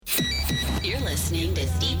You're listening to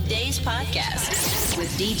DEEP DAYZ Podcast with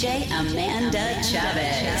DJ Amanda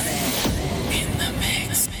Chavez. In the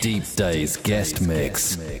mix. DEEP DAYZ Guest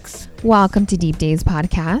Mix. Welcome to DEEP DAYZ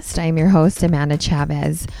Podcast. I am your host, Amanda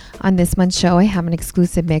Chavez. On this month's show, I have an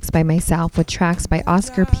exclusive mix by myself with tracks by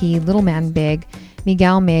Oscar P, Little Man Big,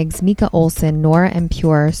 Miguel Miggs, Mika Olson, Nora and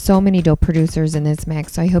Pure. So many dope producers in this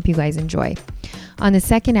mix, so I hope you guys enjoy. On the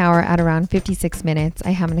second hour, at around 56 minutes,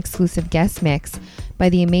 I have an exclusive guest mix by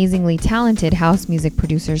the amazingly talented house music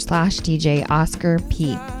producer / DJ Oscar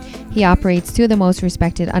P. He operates two of the most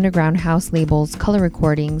respected underground house labels, Color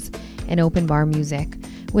Recordings and Open Bar Music.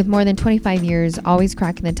 With more than 25 years, always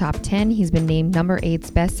cracking the top 10, he's been named number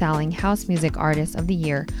 8's best-selling house music artist of the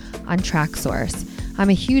year on TrackSource. I'm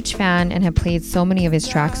a huge fan and have played so many of his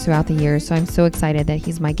tracks throughout the years, so I'm so excited that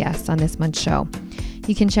he's my guest on this month's show.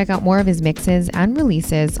 You can check out more of his mixes and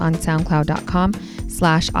releases on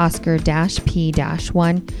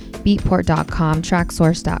soundcloud.com/Oscar-P-1, beatport.com,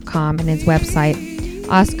 tracksource.com, and his website,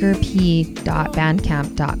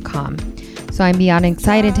 oscarp.bandcamp.com. So I'm beyond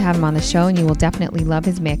excited to have him on the show, and you will definitely love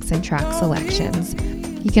his mix and track selections.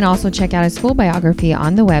 You can also check out his full biography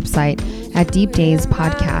on the website at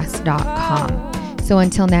deepdayzpodcast.com. So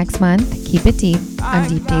until next month, keep it deep on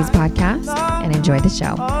DEEP DAYZ Podcast and enjoy the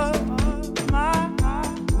show.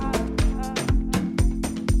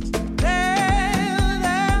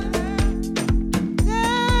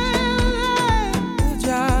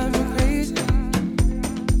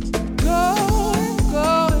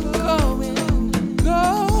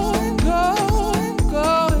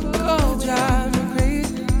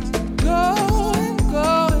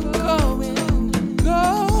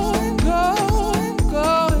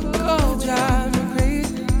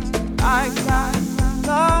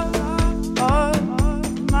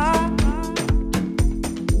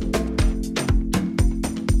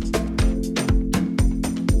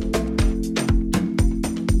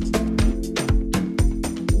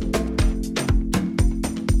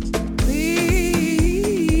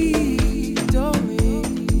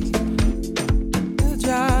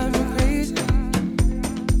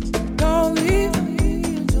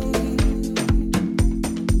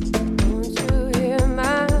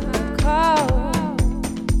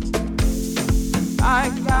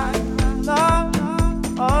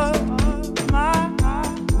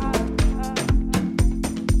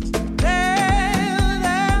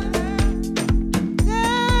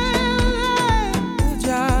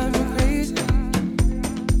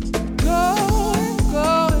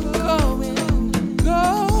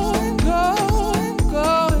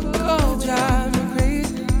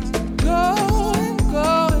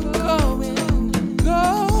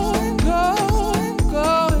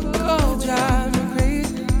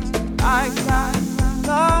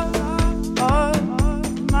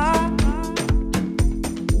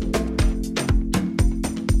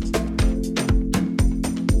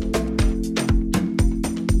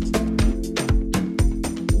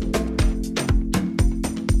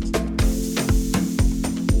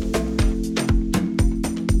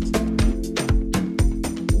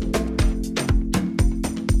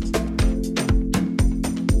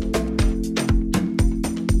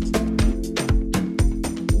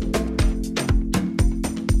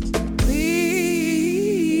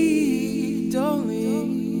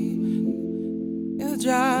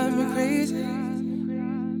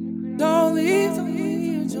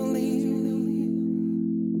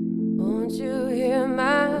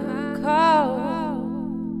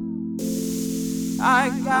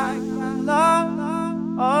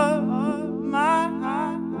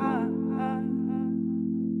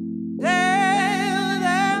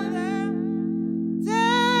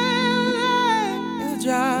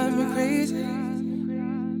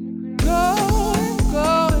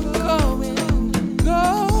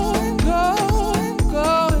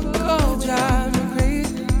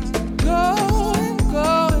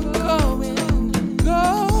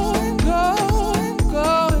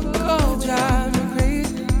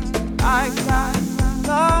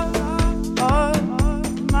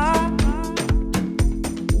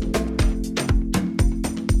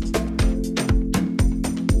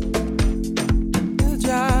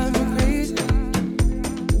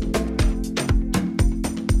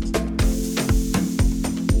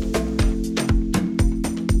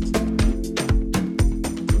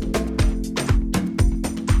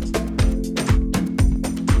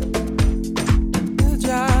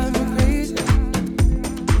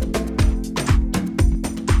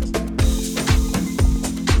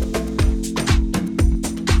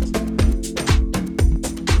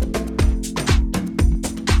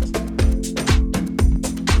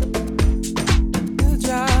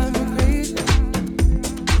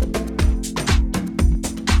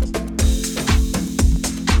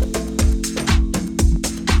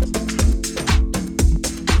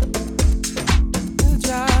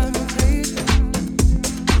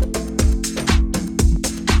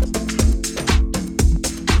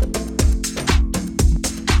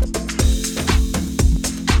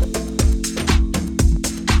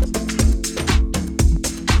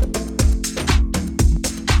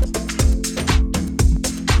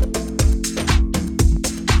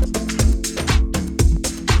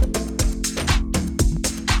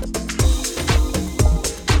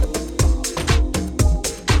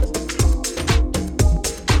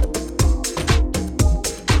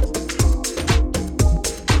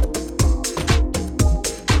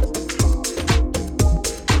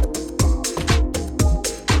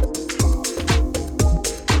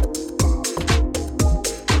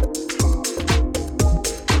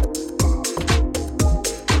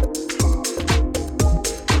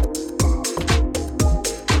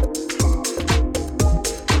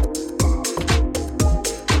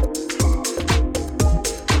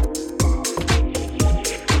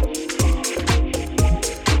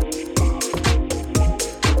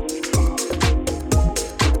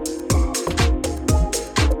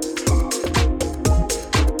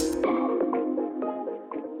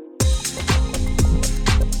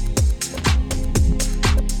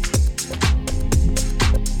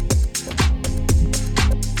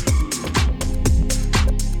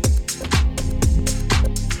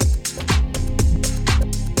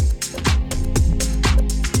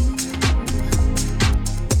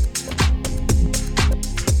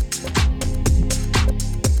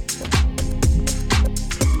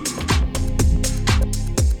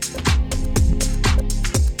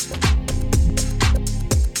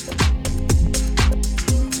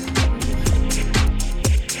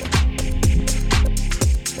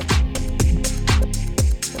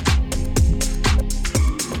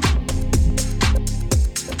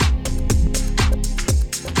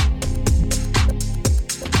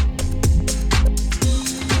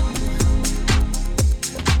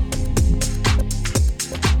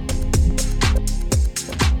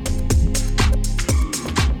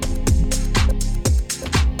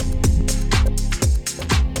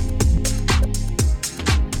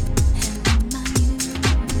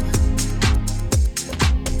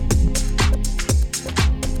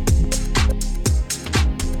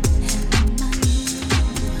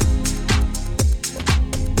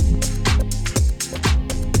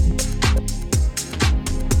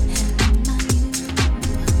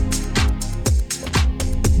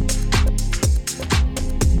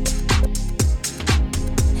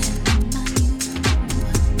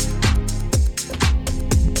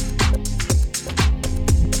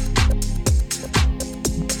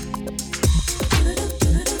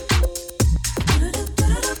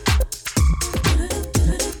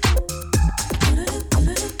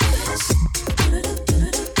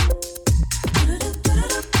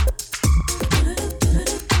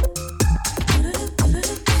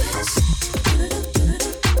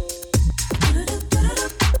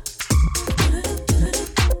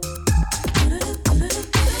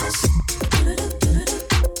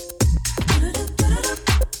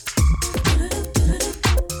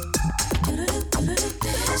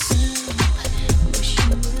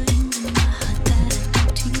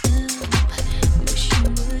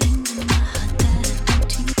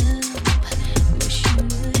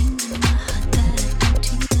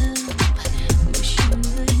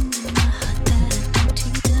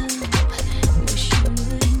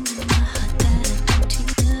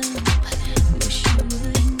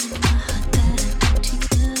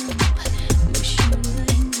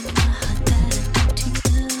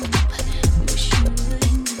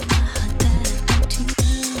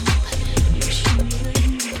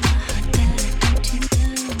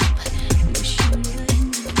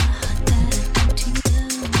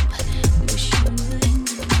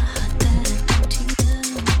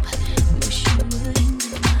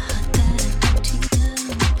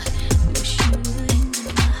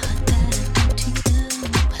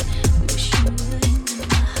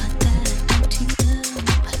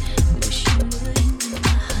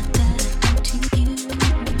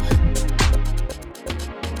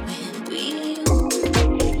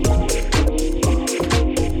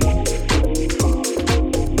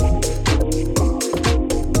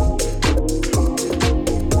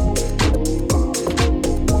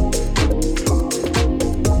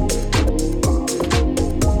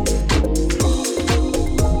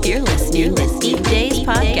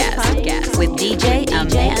 DJ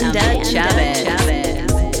Amanda Chavez.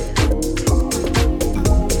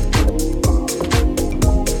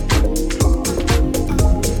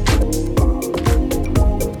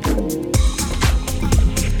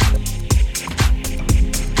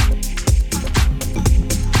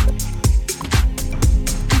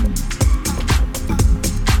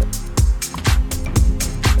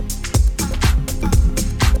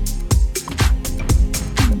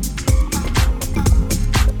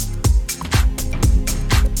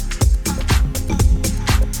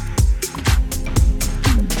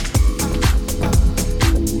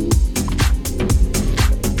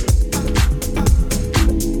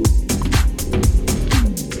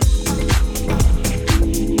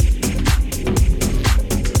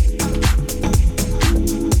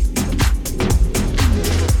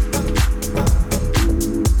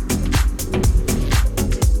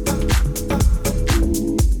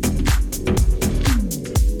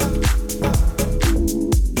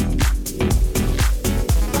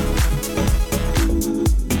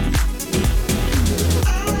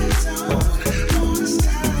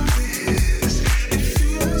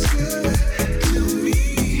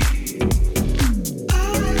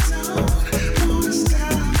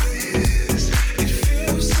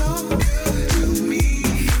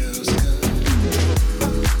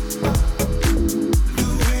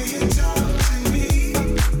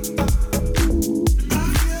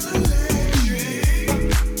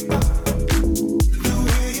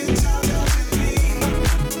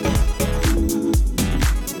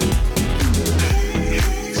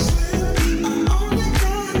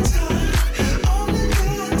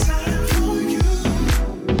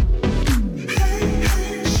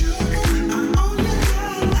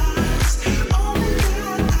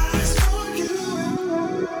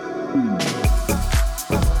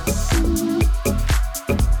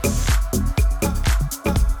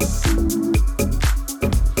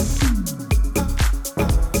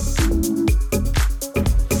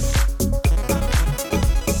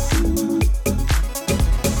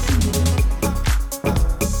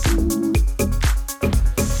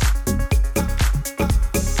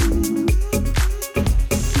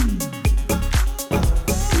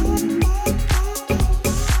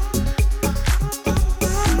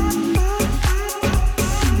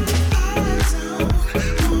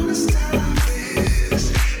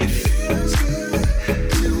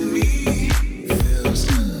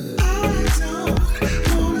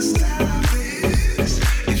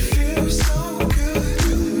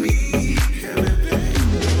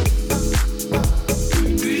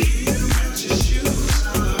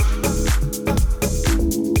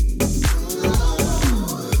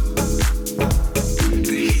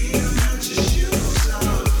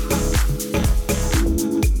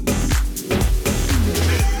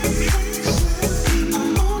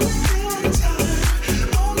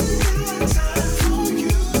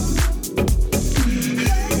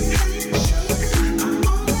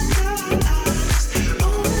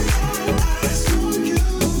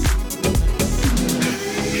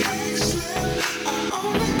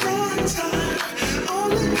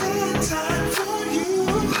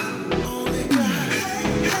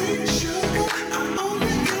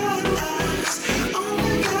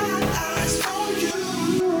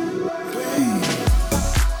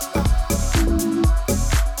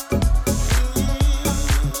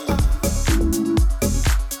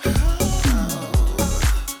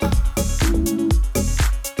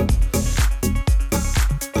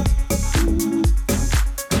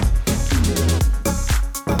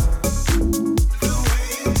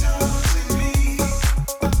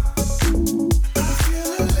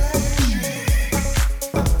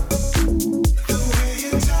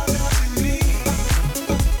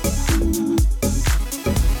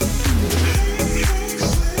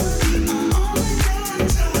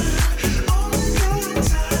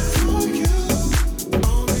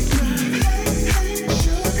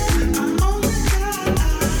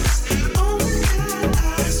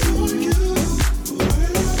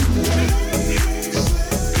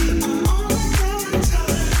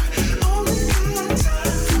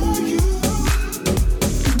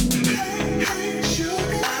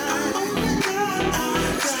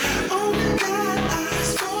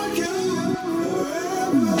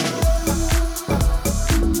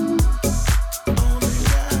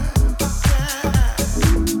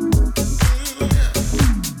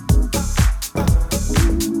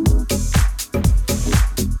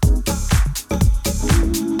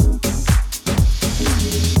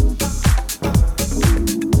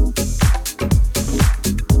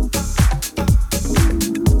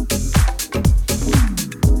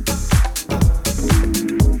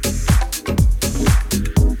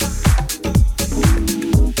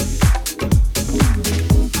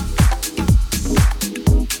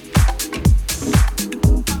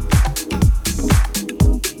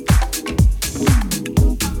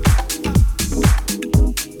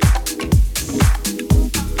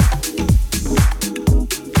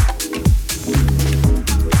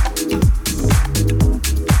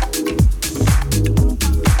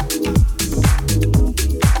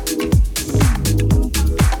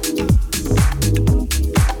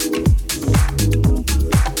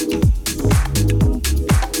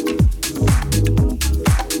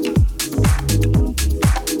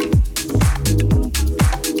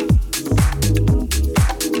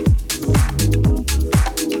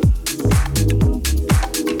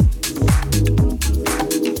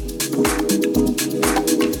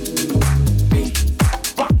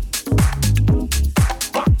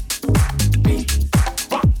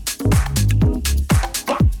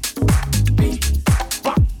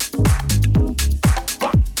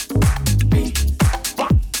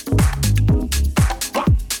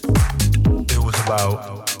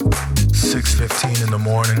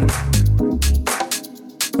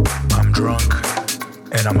 I'm drunk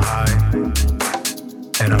and I'm high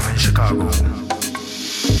and I'm in Chicago.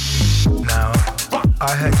 Now,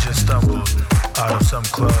 I had just stumbled out of some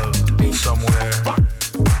club somewhere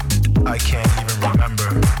I can't even remember.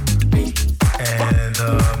 And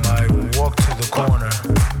I walked to the corner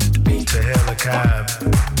to hail a cab.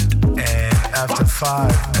 And after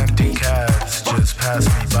 5 empty cabs just passed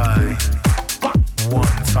me by,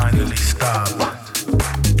 one finally stopped.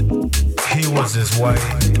 He was this white,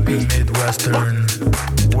 Midwestern,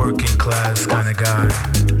 working class kind of guy.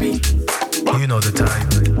 You know the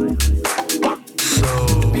type. So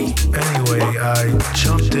anyway, I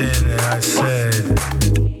jumped in and I said,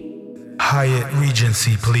 Hyatt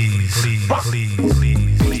Regency, please, please, please,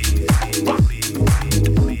 please, please,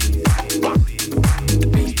 please,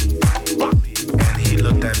 and he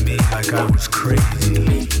looked at me like I was crazy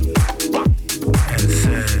and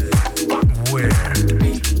said, where?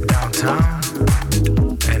 Downtown?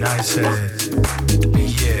 And I said,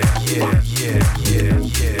 yeah, yeah, yeah, yeah,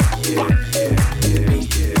 yeah, yeah, yeah, yeah, yeah,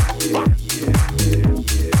 yeah, yeah,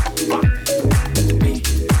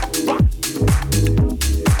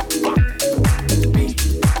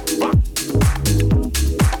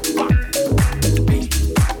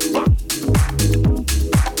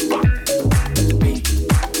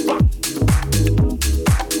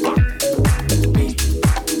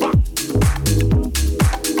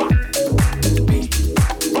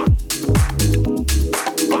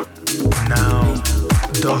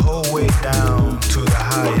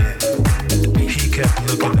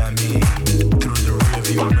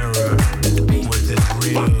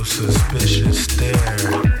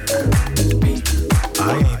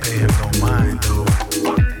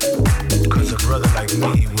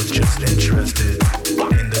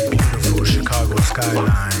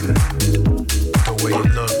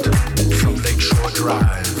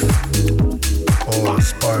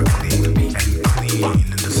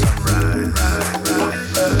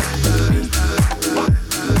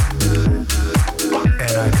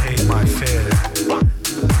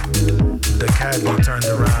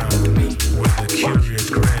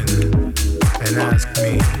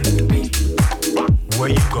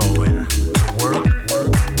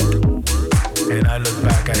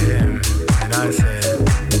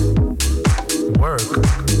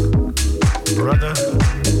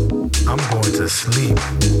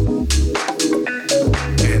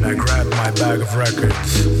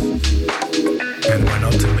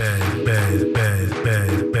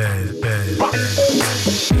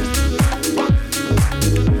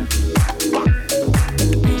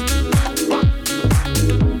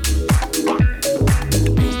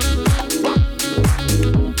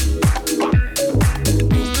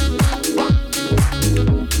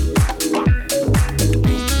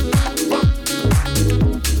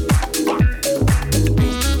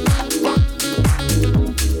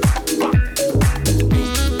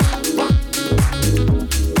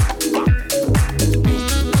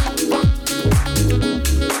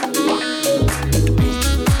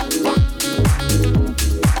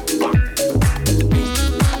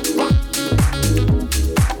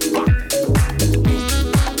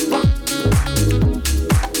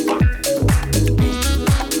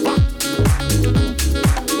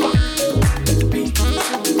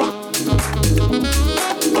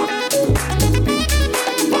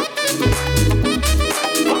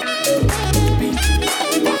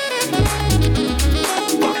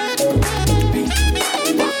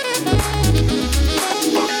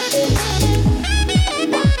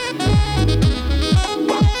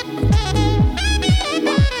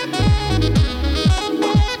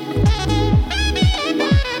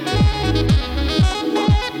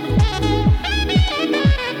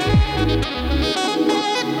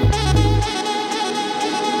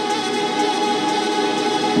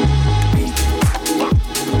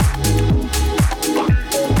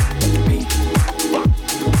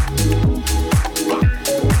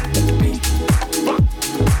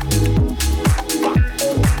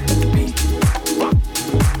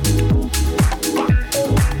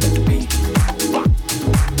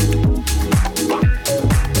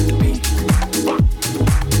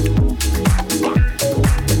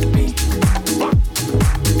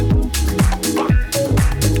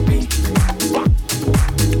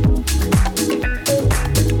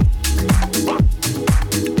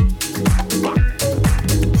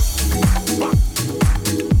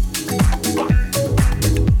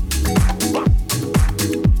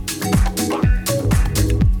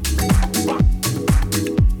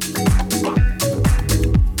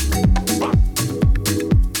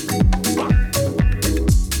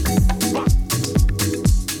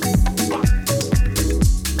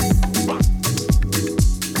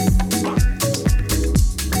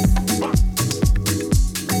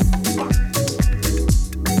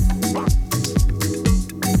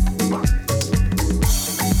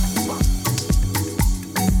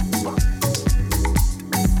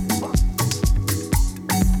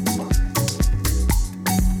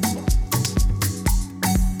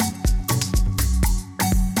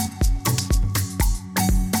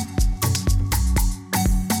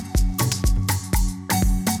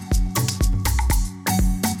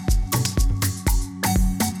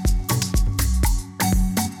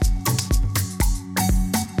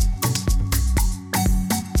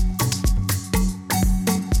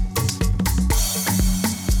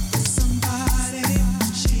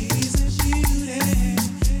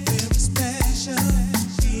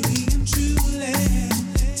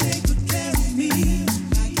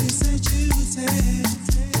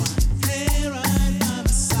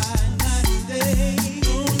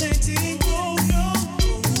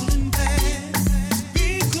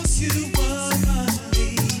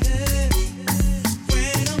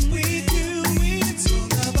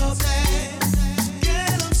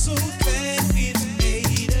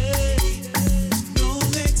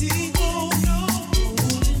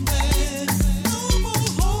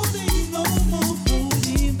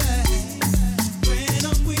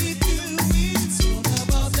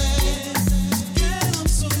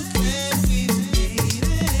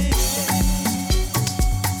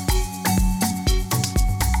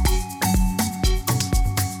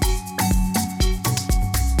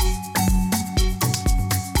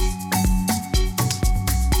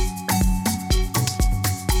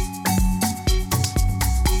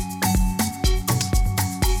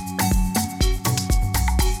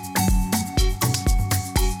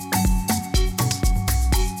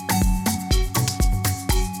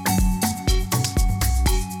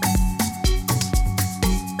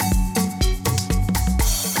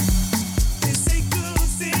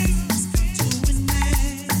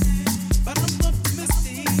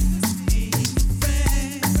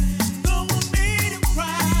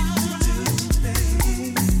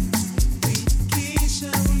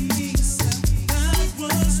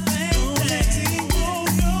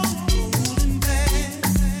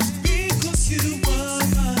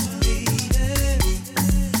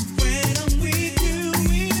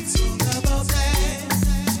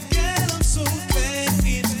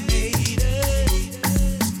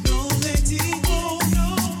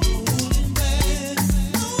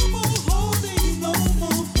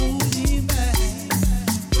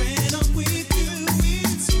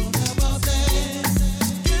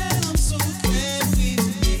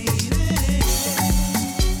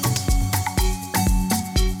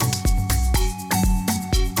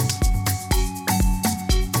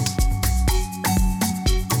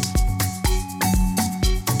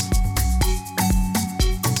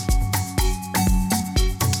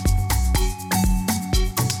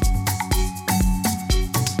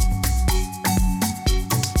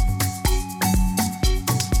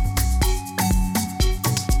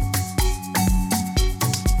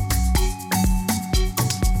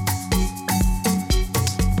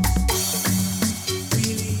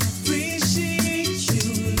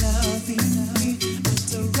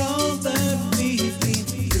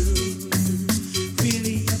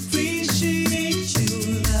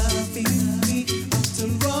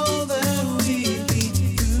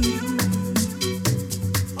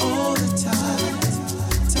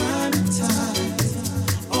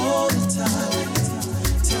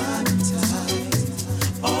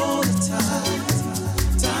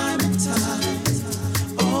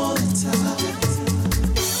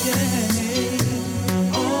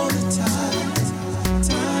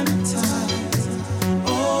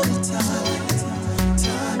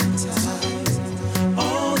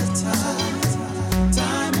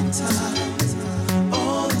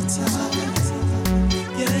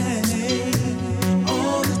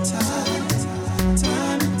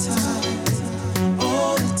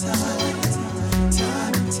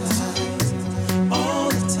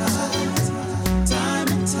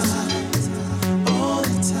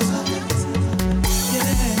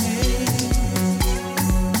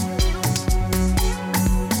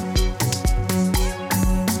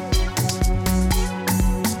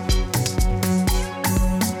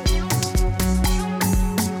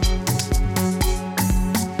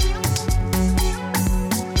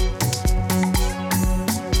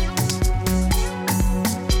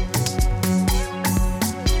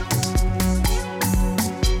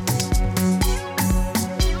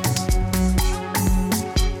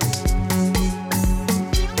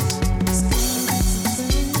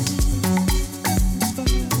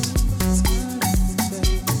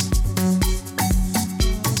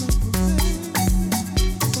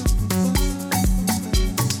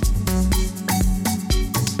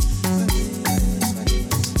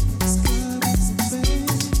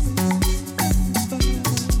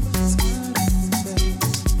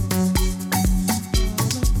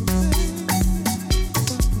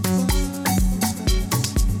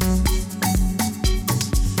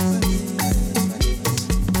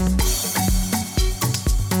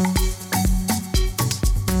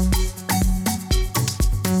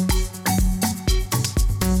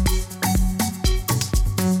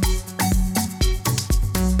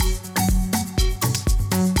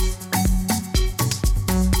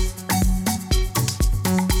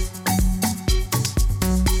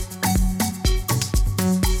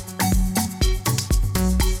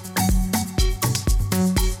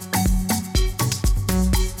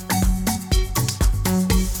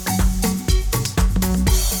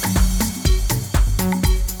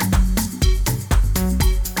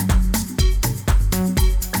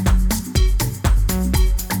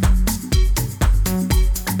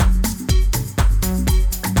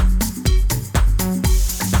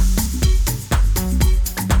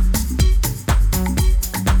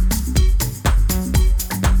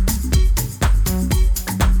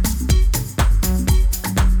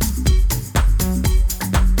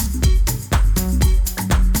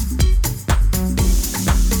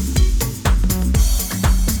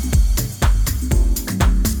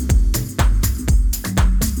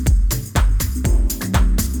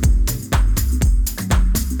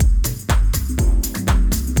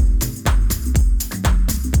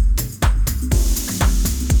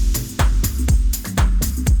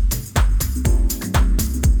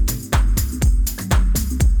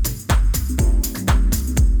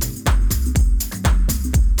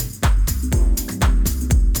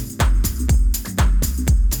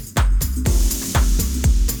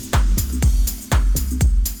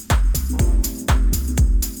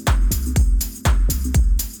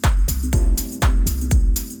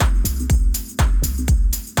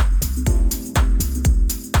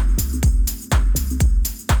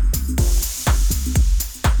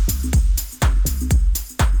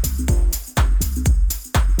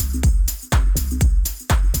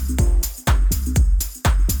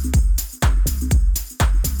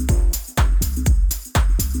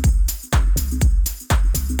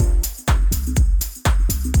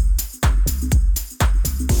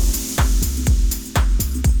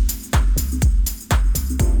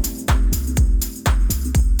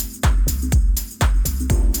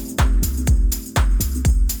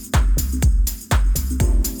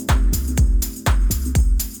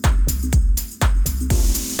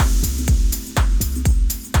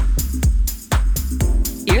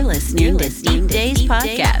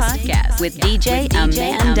 Podcast with DJ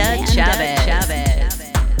Amanda Chavez.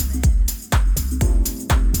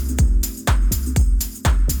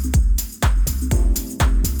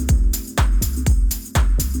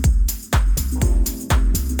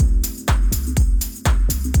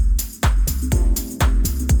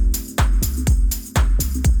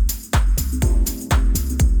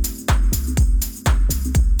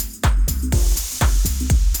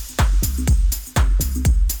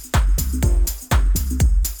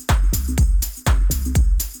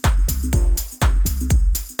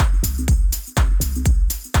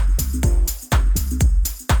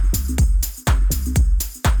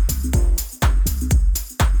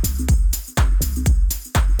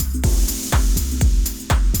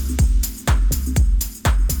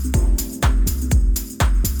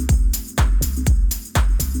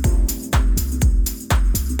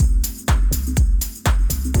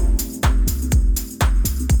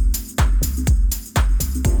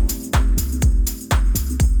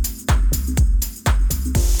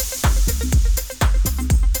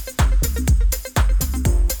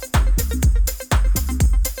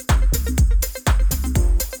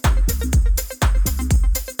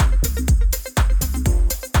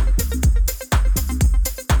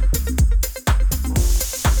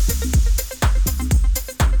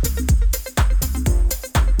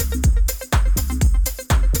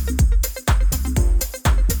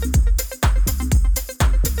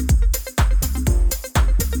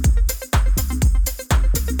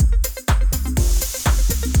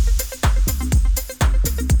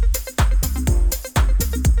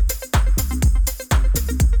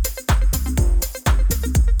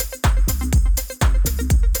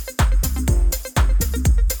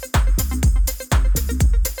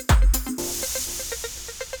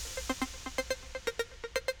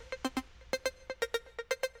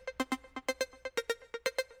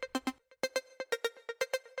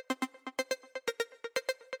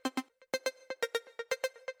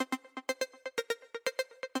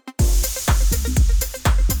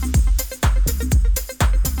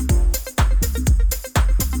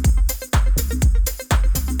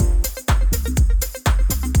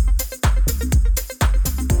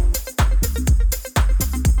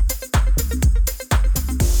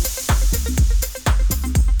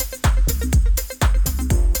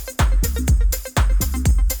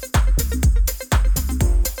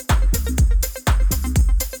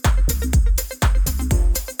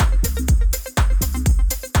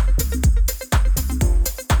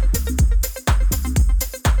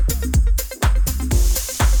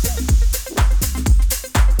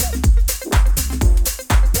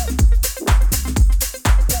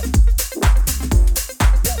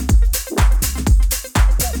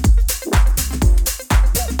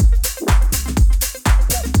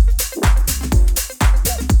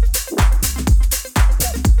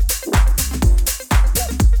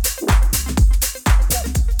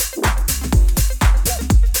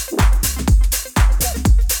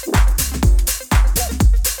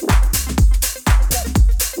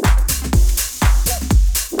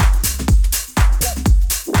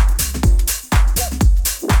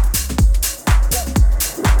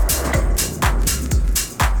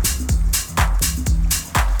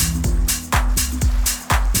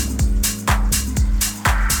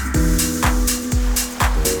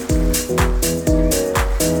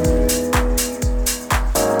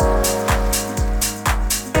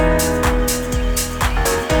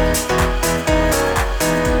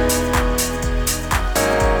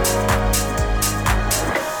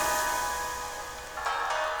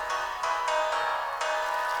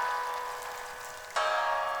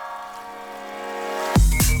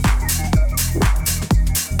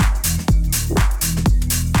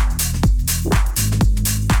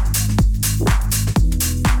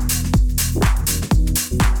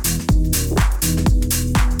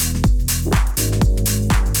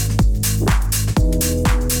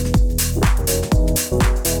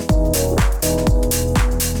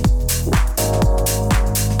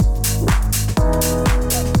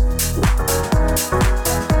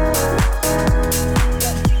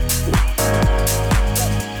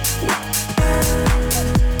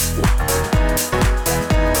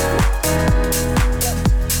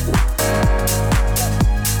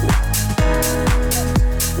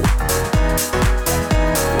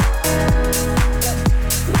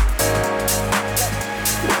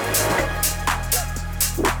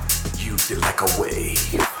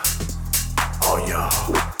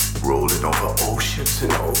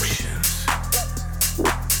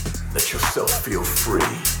 yourself feel free,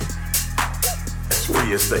 as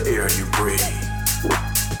free as the air you breathe.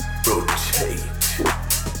 Rotate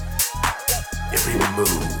every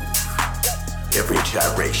move, every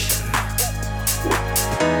gyration.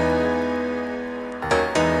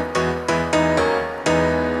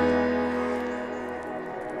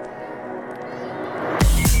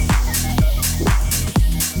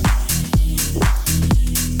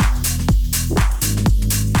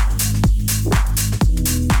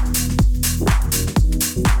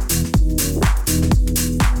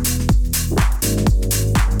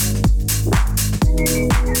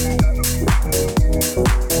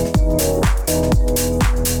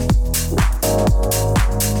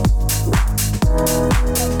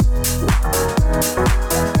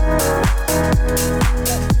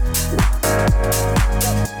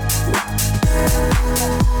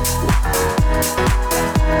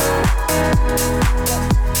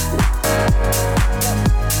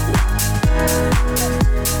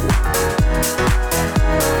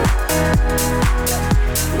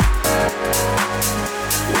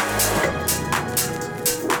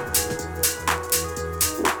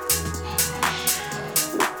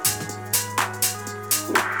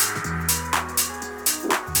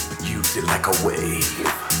 Like a wave,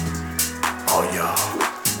 all y'all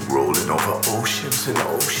rolling over oceans and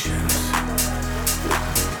oceans.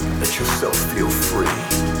 Let yourself feel free,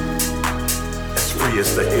 as free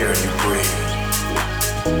as the air you breathe.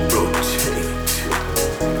 Rotate,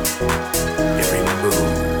 every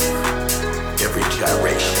move, every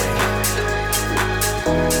gyration.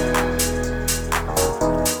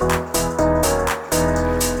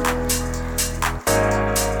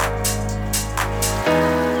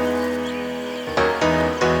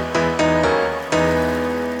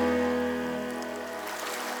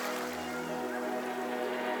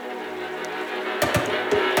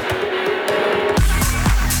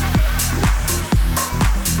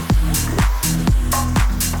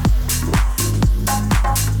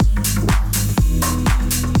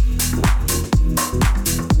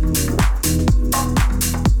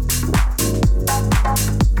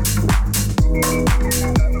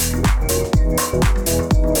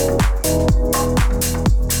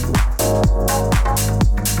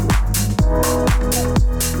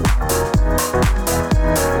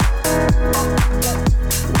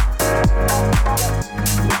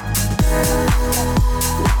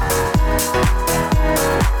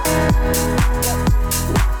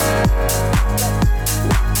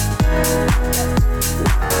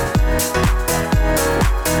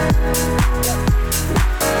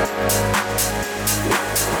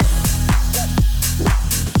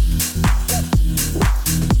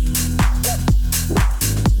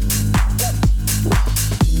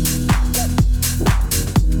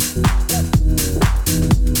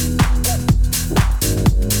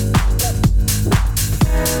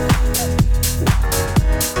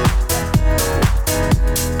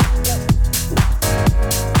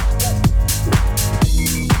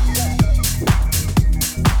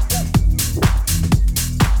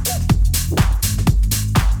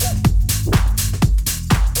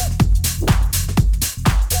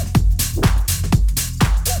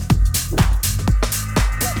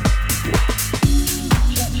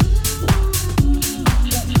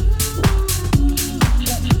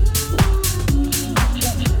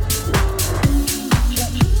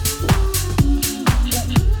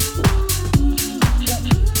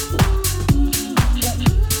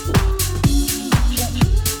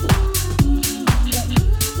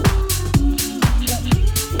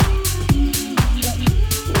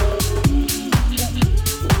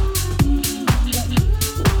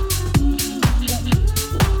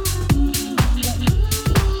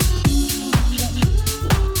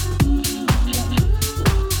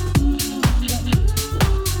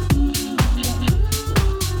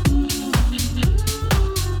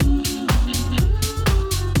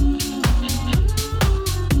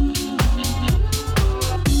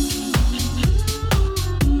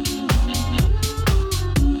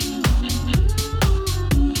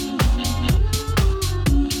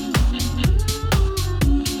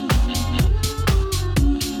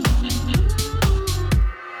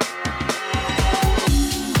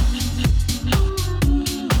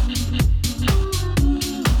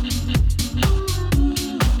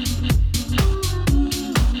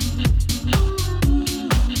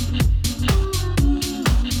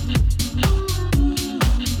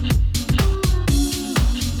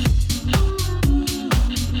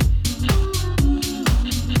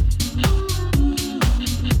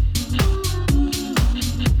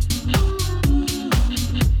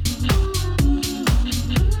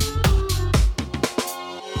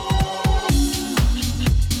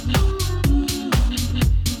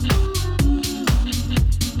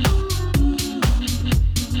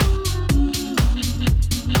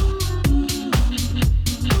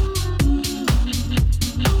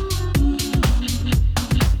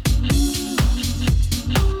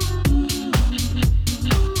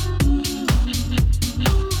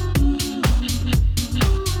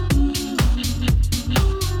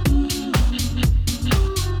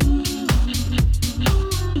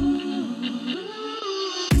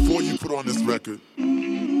 put on this record,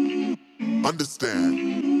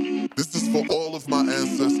 understand, this is for all of my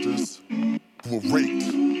ancestors who were raped,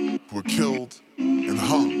 who were killed, and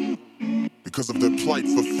hung because of their plight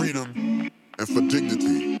for freedom and for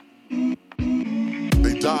dignity.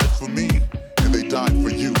 They died for me, and they died for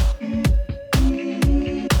you.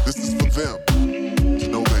 This is for them to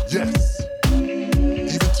know that yes,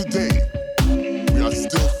 even today, we are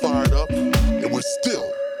still fired up, and we're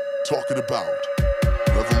still talking about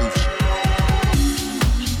revolution.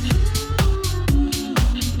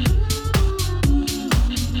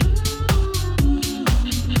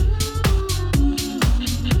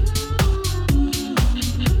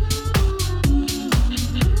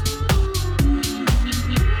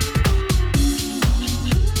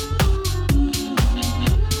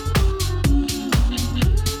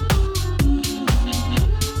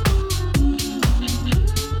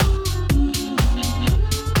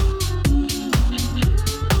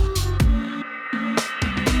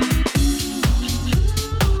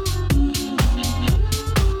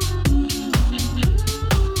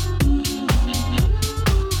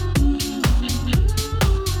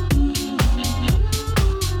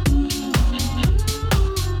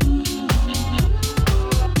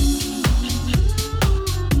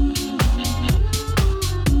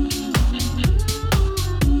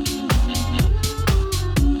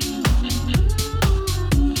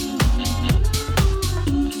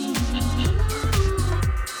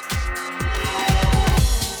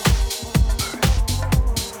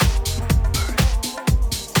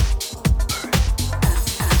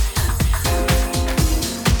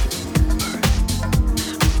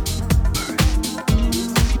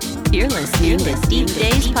 You're listening to Deep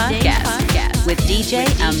Days Podcast with DJ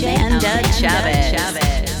Amanda Chavez.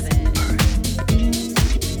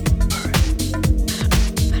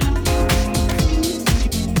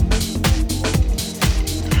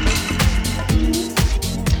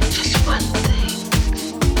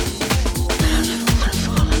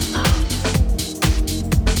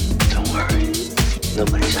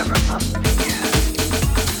 Nobody's ever loved me yet.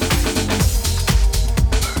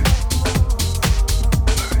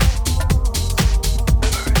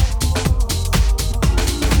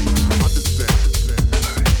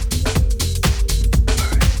 Understand.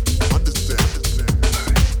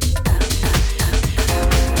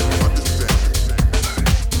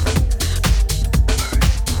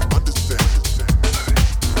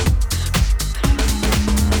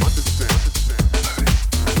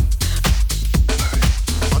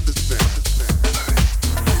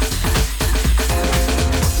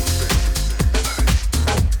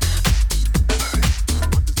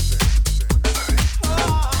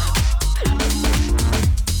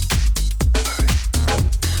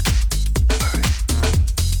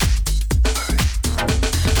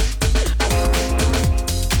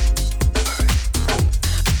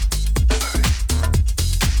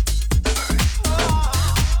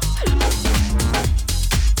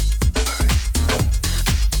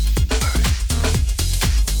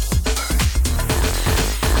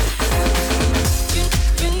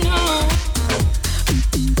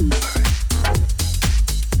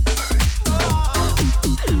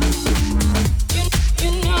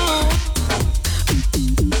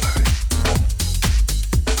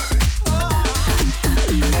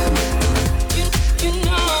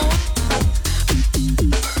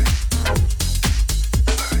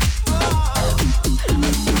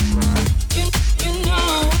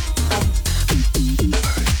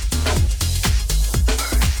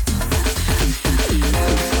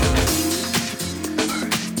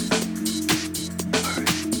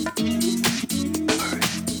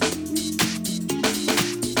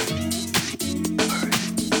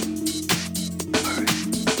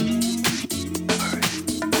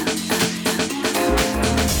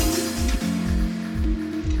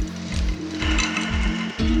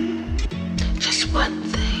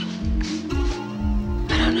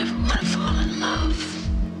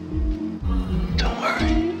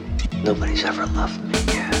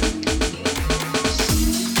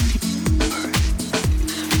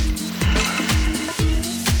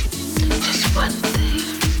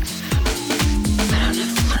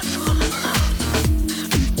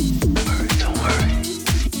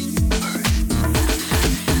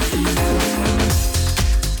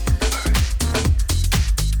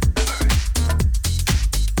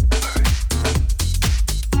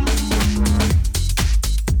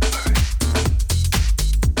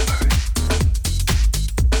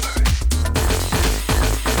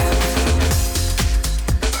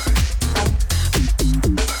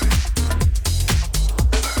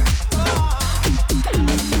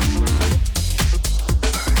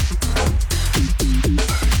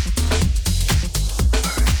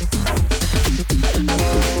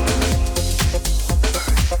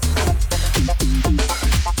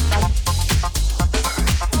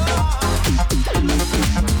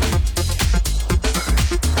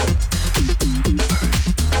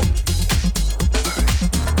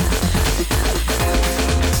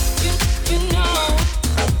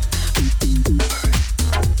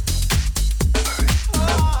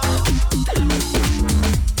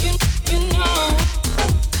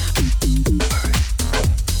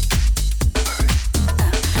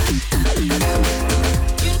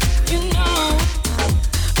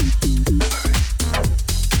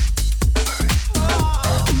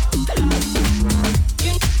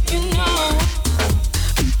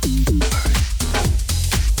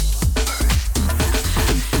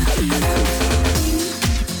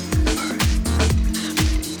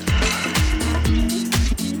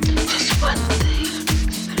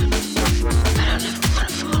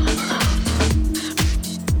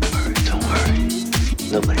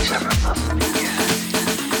 Nobody's ever loved me yet.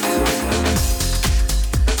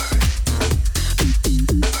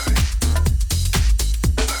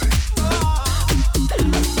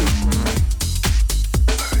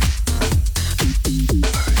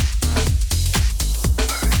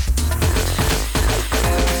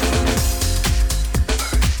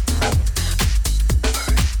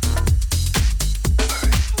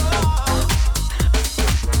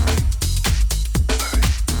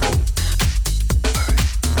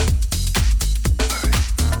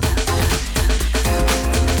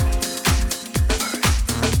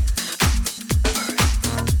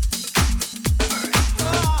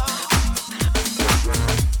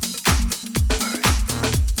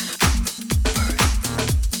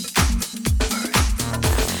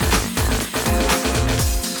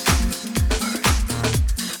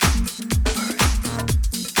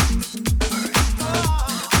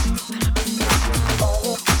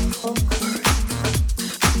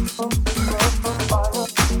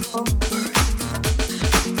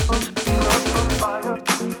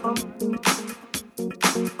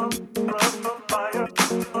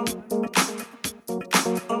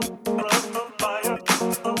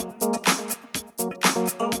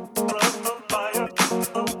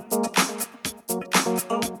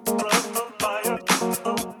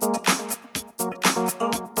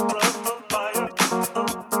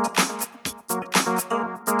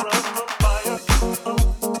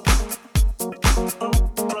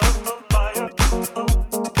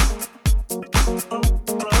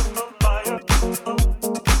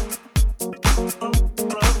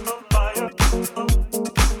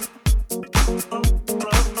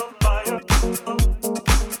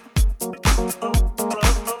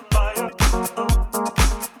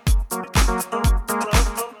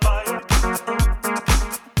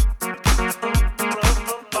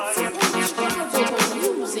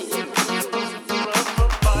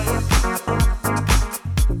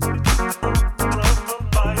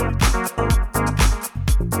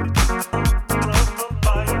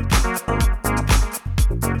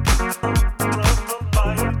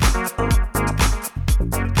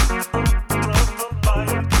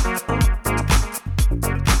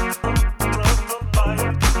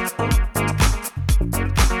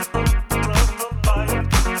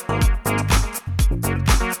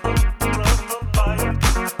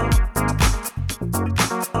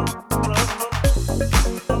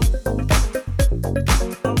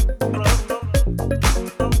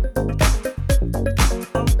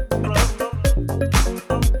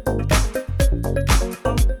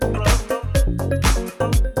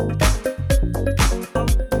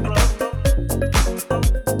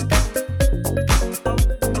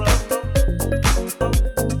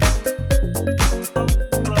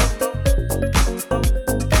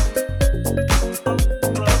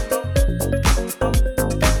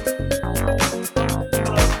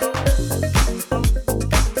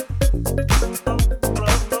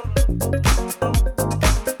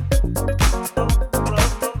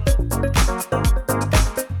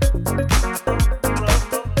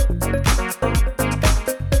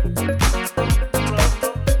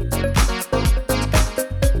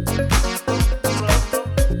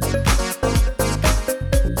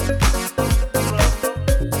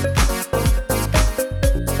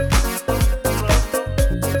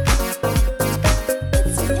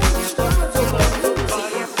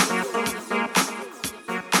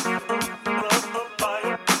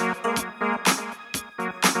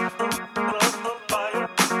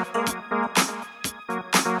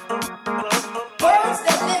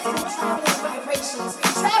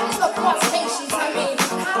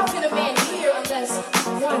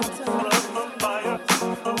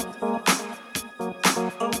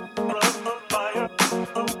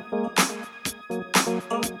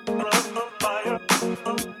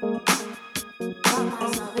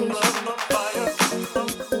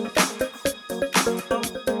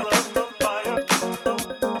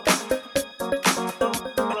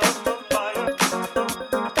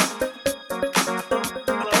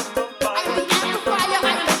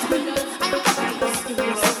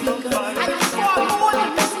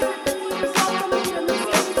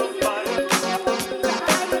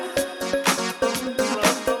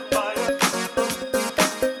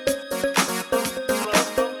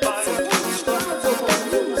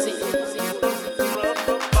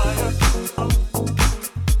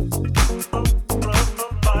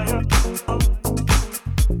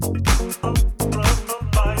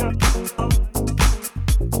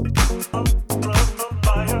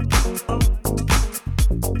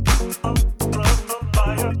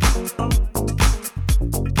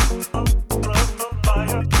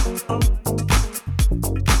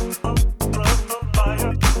 Fire.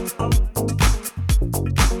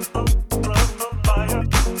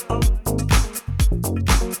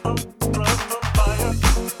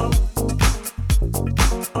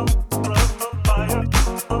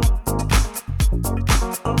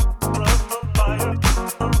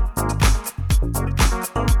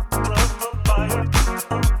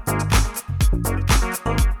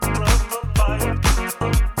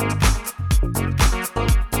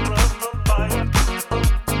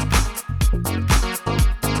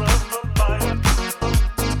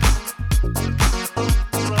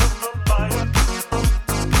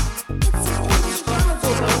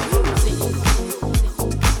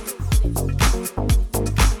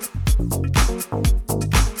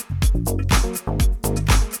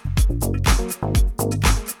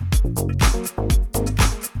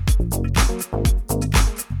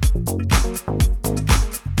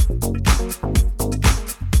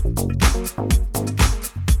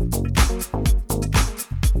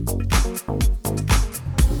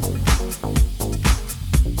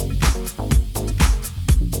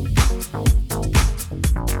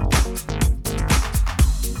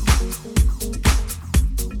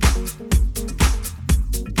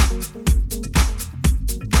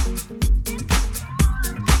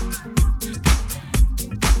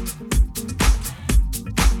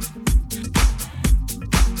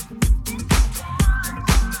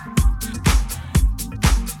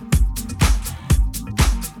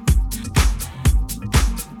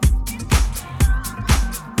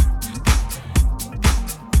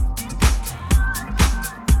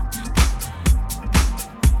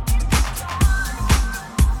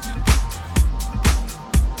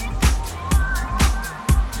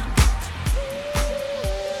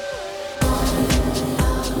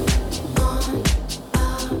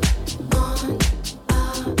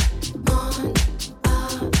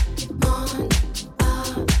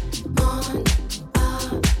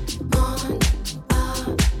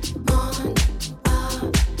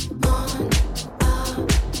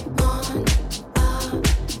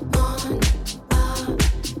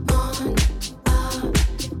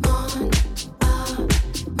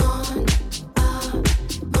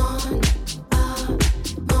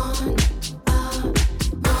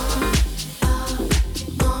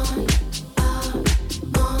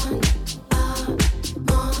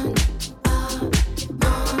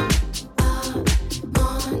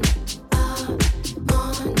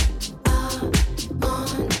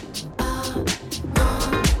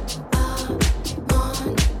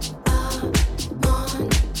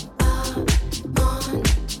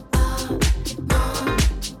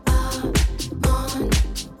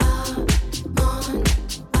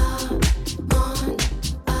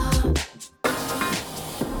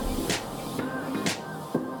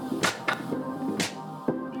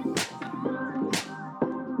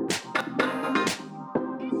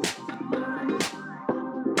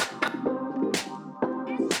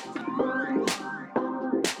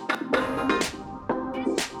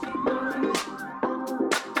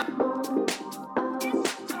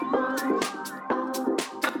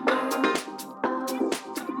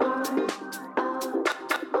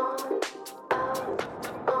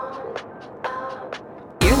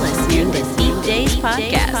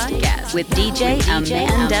 Podcast with DJ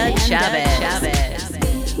Amanda Chavez.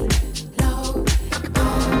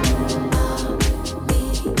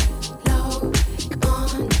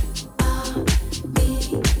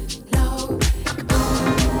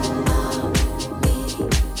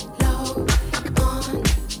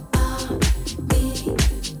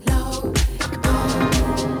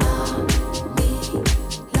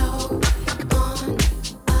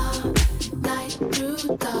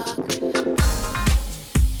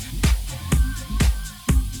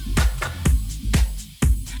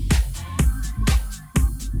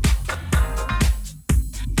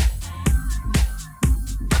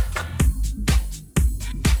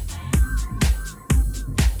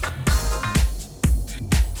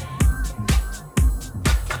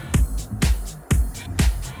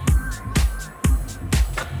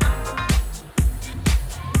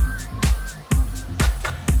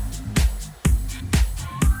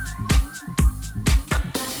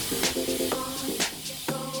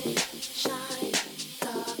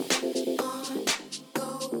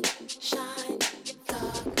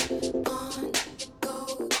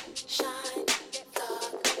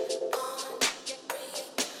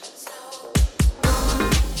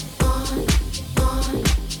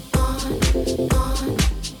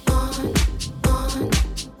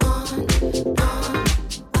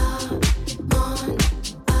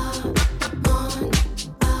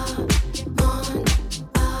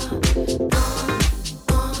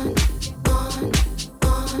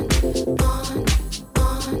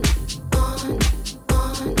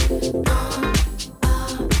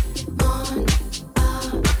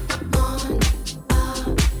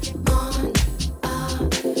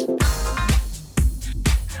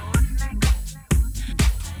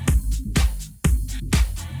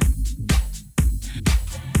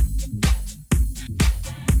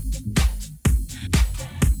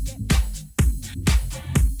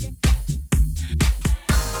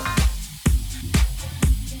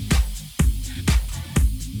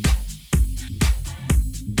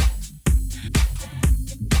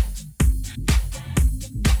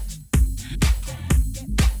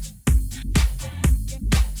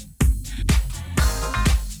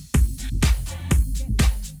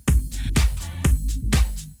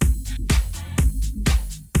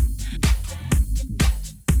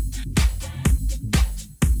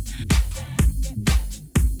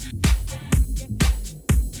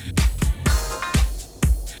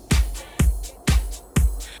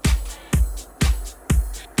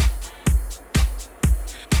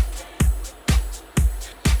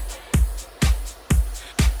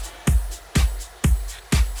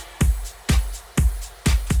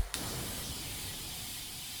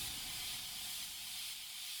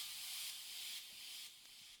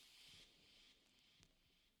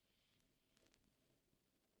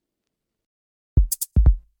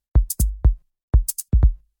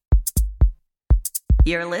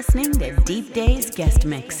 You're listening to Deep DAYZ Guest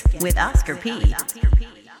Mix with Oscar P.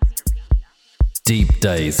 Deep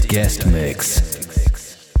DAYZ Guest Mix.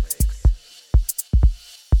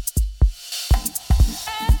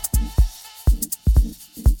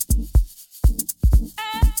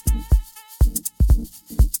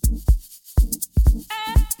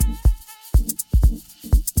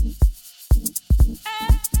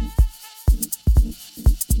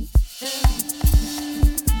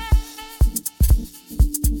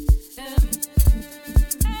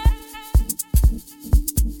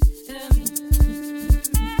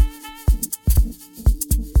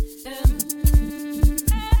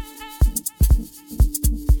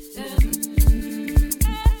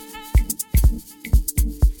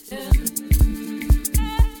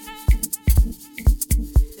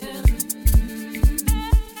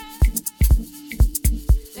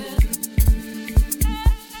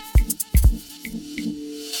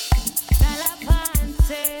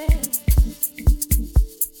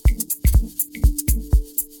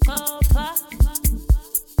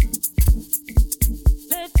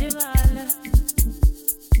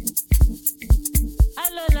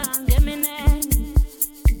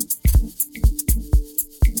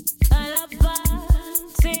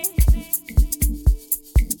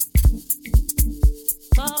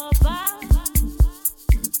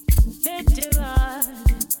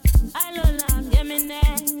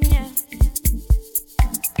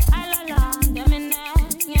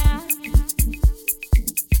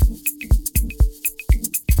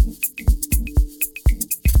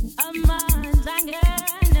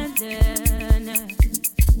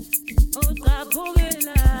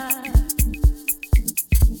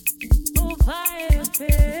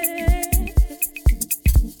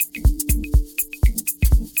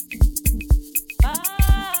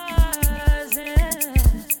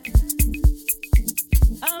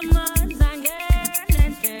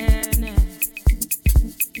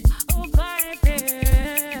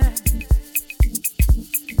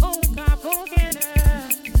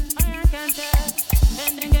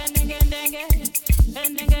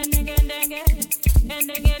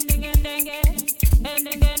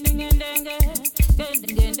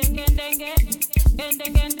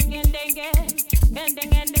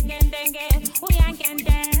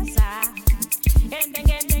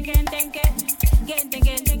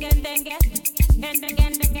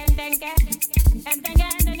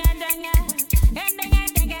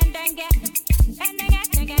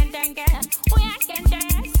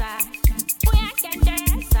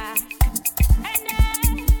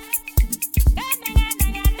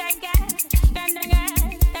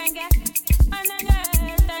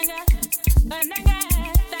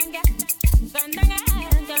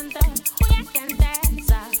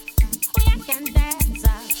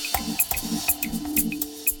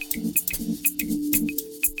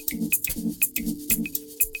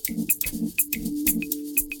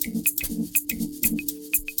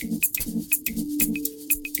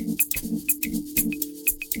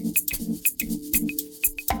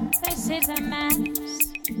 This is a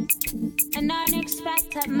mess, an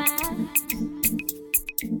unexpected mess.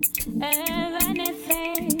 If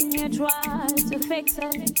anything, you try to fix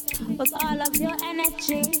it with all of your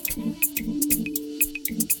energy.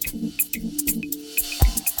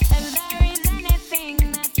 If there is anything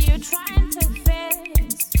that you're trying to fix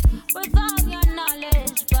with all your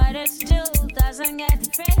knowledge, but it still doesn't get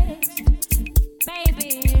fixed, maybe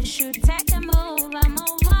you should take a move and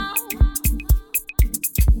move on.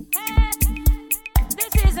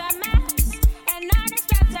 This is a mess, and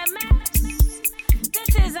unexpected mess.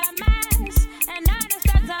 This is a mess, and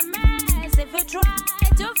unexpected mess. If you try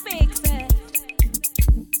to fix it,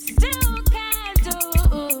 still can't do.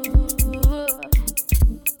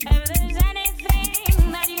 If there's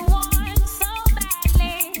anything that you want so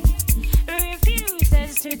badly, it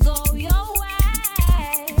refuses to go your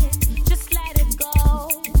way. Just let it go.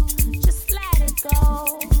 Just let it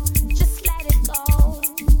go. Just let it go.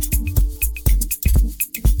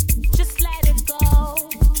 Just let it go.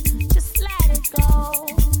 Just let it go.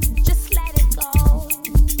 Just let it go.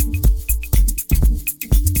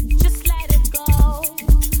 Just let it go.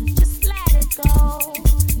 Just let it go.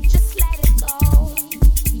 Just let it go.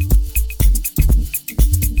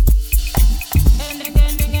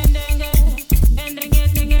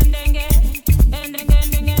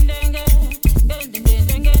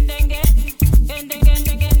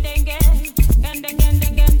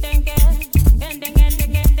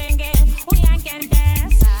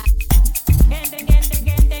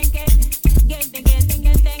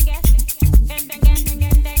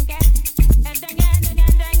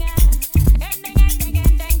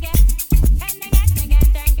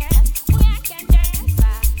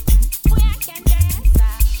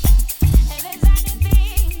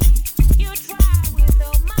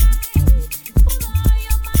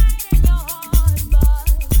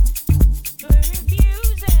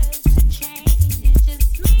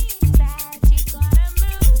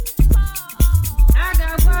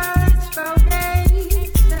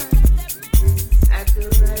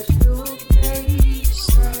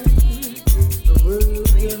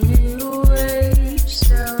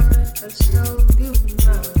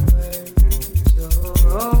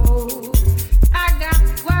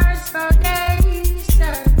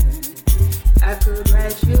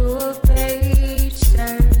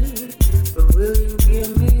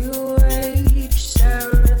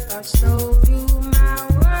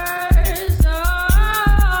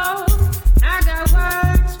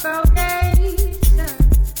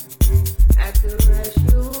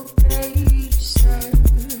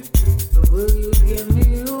 Will you give me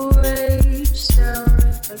a wage,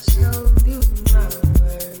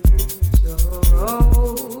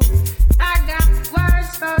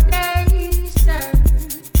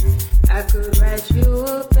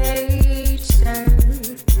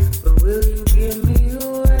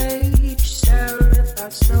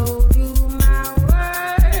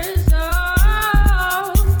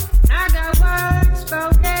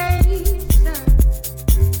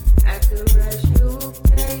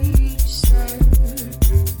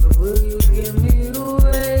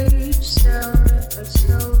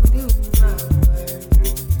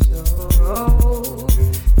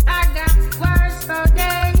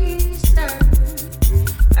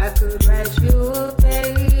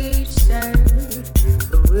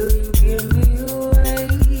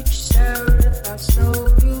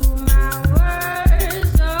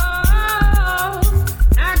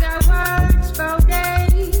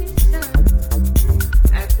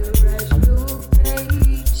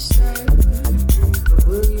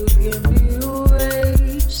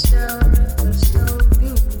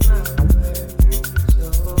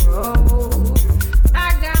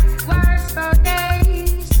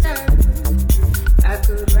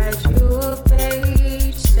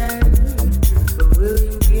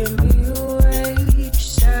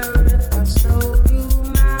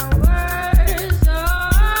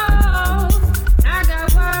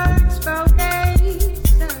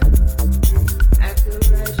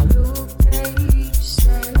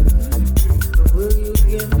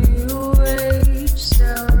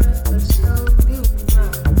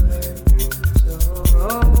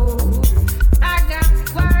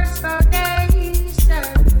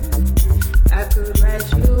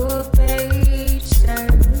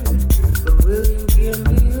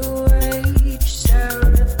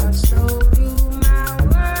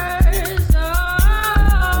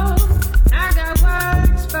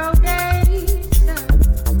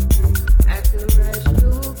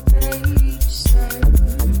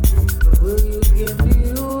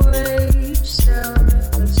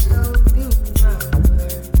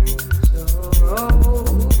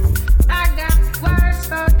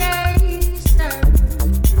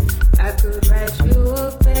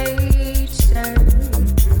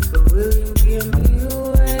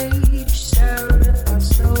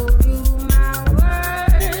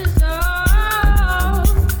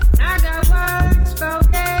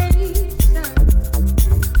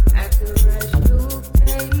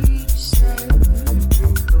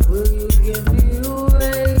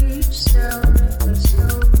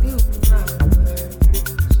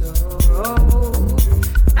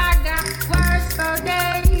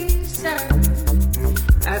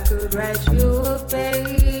 write you a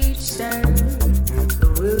page, sir.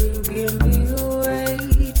 But will you give me a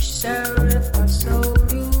wage, sir, if I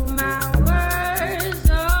sold you my words?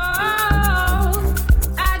 Oh,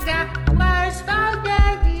 I got words for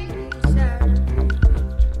days, sir.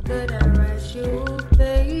 Could I write you a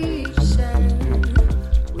page, sir?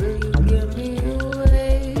 Will you give me a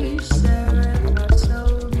wage, sir, if I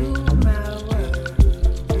sold you my words?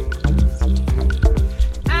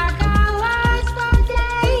 I got words for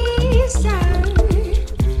days, sir.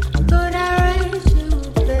 Could I write you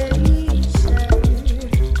a page, sir?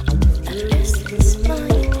 Unless it's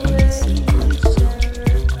mine, it's all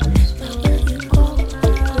alone. Where will you go?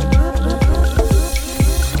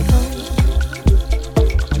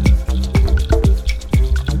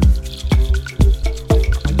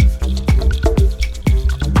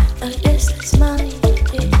 Unless it's mine,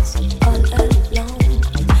 it's all alone.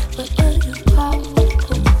 Where will you go?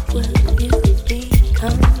 Who will you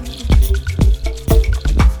become?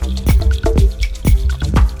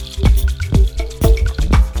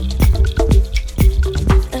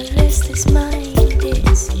 Unless it's mine,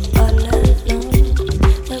 it's all alone.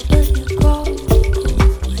 Where will you go? Who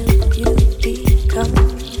will you become?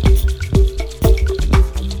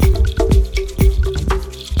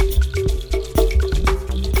 Unless it's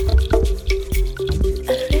mine,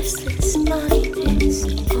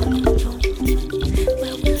 it's all alone.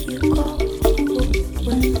 Where will you go? Who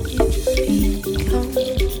will you become?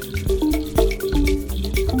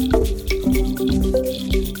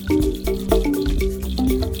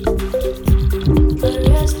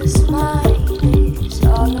 Unless it's mine, it's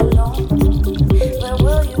all alone. Where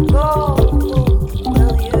will you go? Who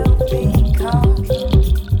will you become?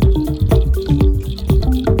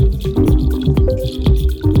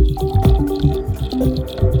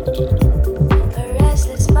 The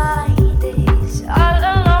restless mind is all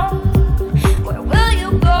alone. Where will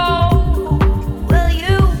you go? Who will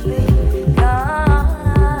you become?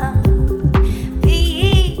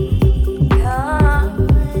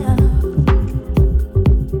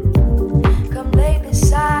 Come lay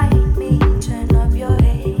beside me, turn up your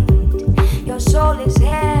head. Your soul is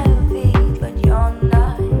heavy, but you're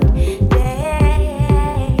not dead.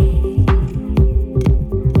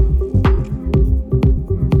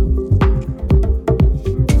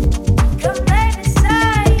 Come lay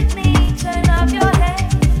beside me, turn up your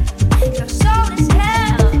head. Your soul is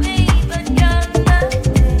heavy, but you're not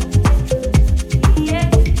dead. Yeah,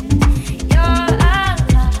 you're alive.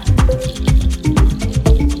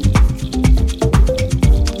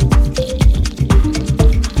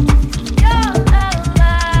 You're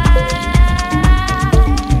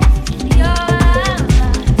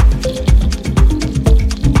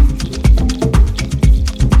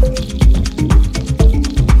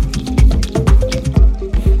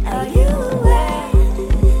Are you aware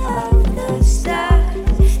of the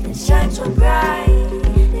stars that shine so bright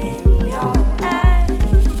in your eyes?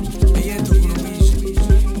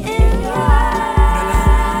 In your eyes.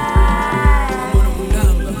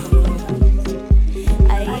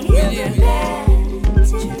 Are you prepared to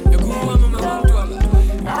let go of the lie?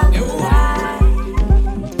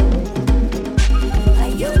 Are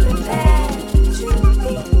you prepared to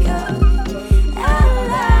become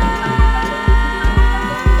alive?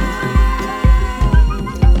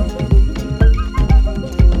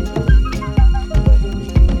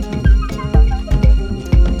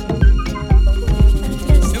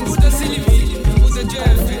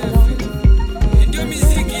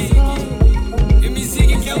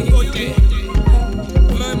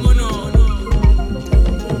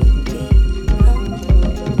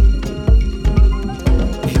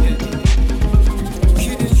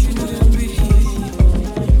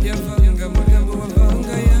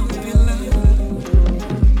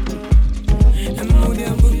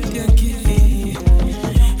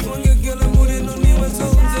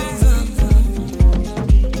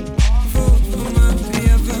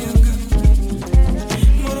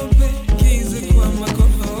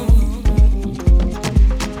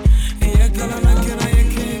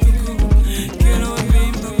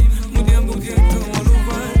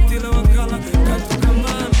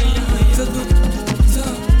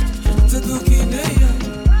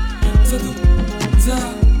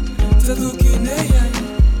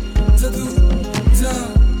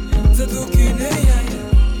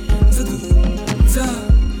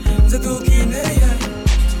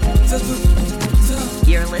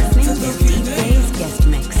 You're listening to Deep Dayz Guest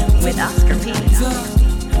Mix with Oscar P.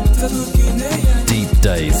 Deep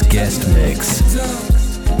Dayz Guest Mix.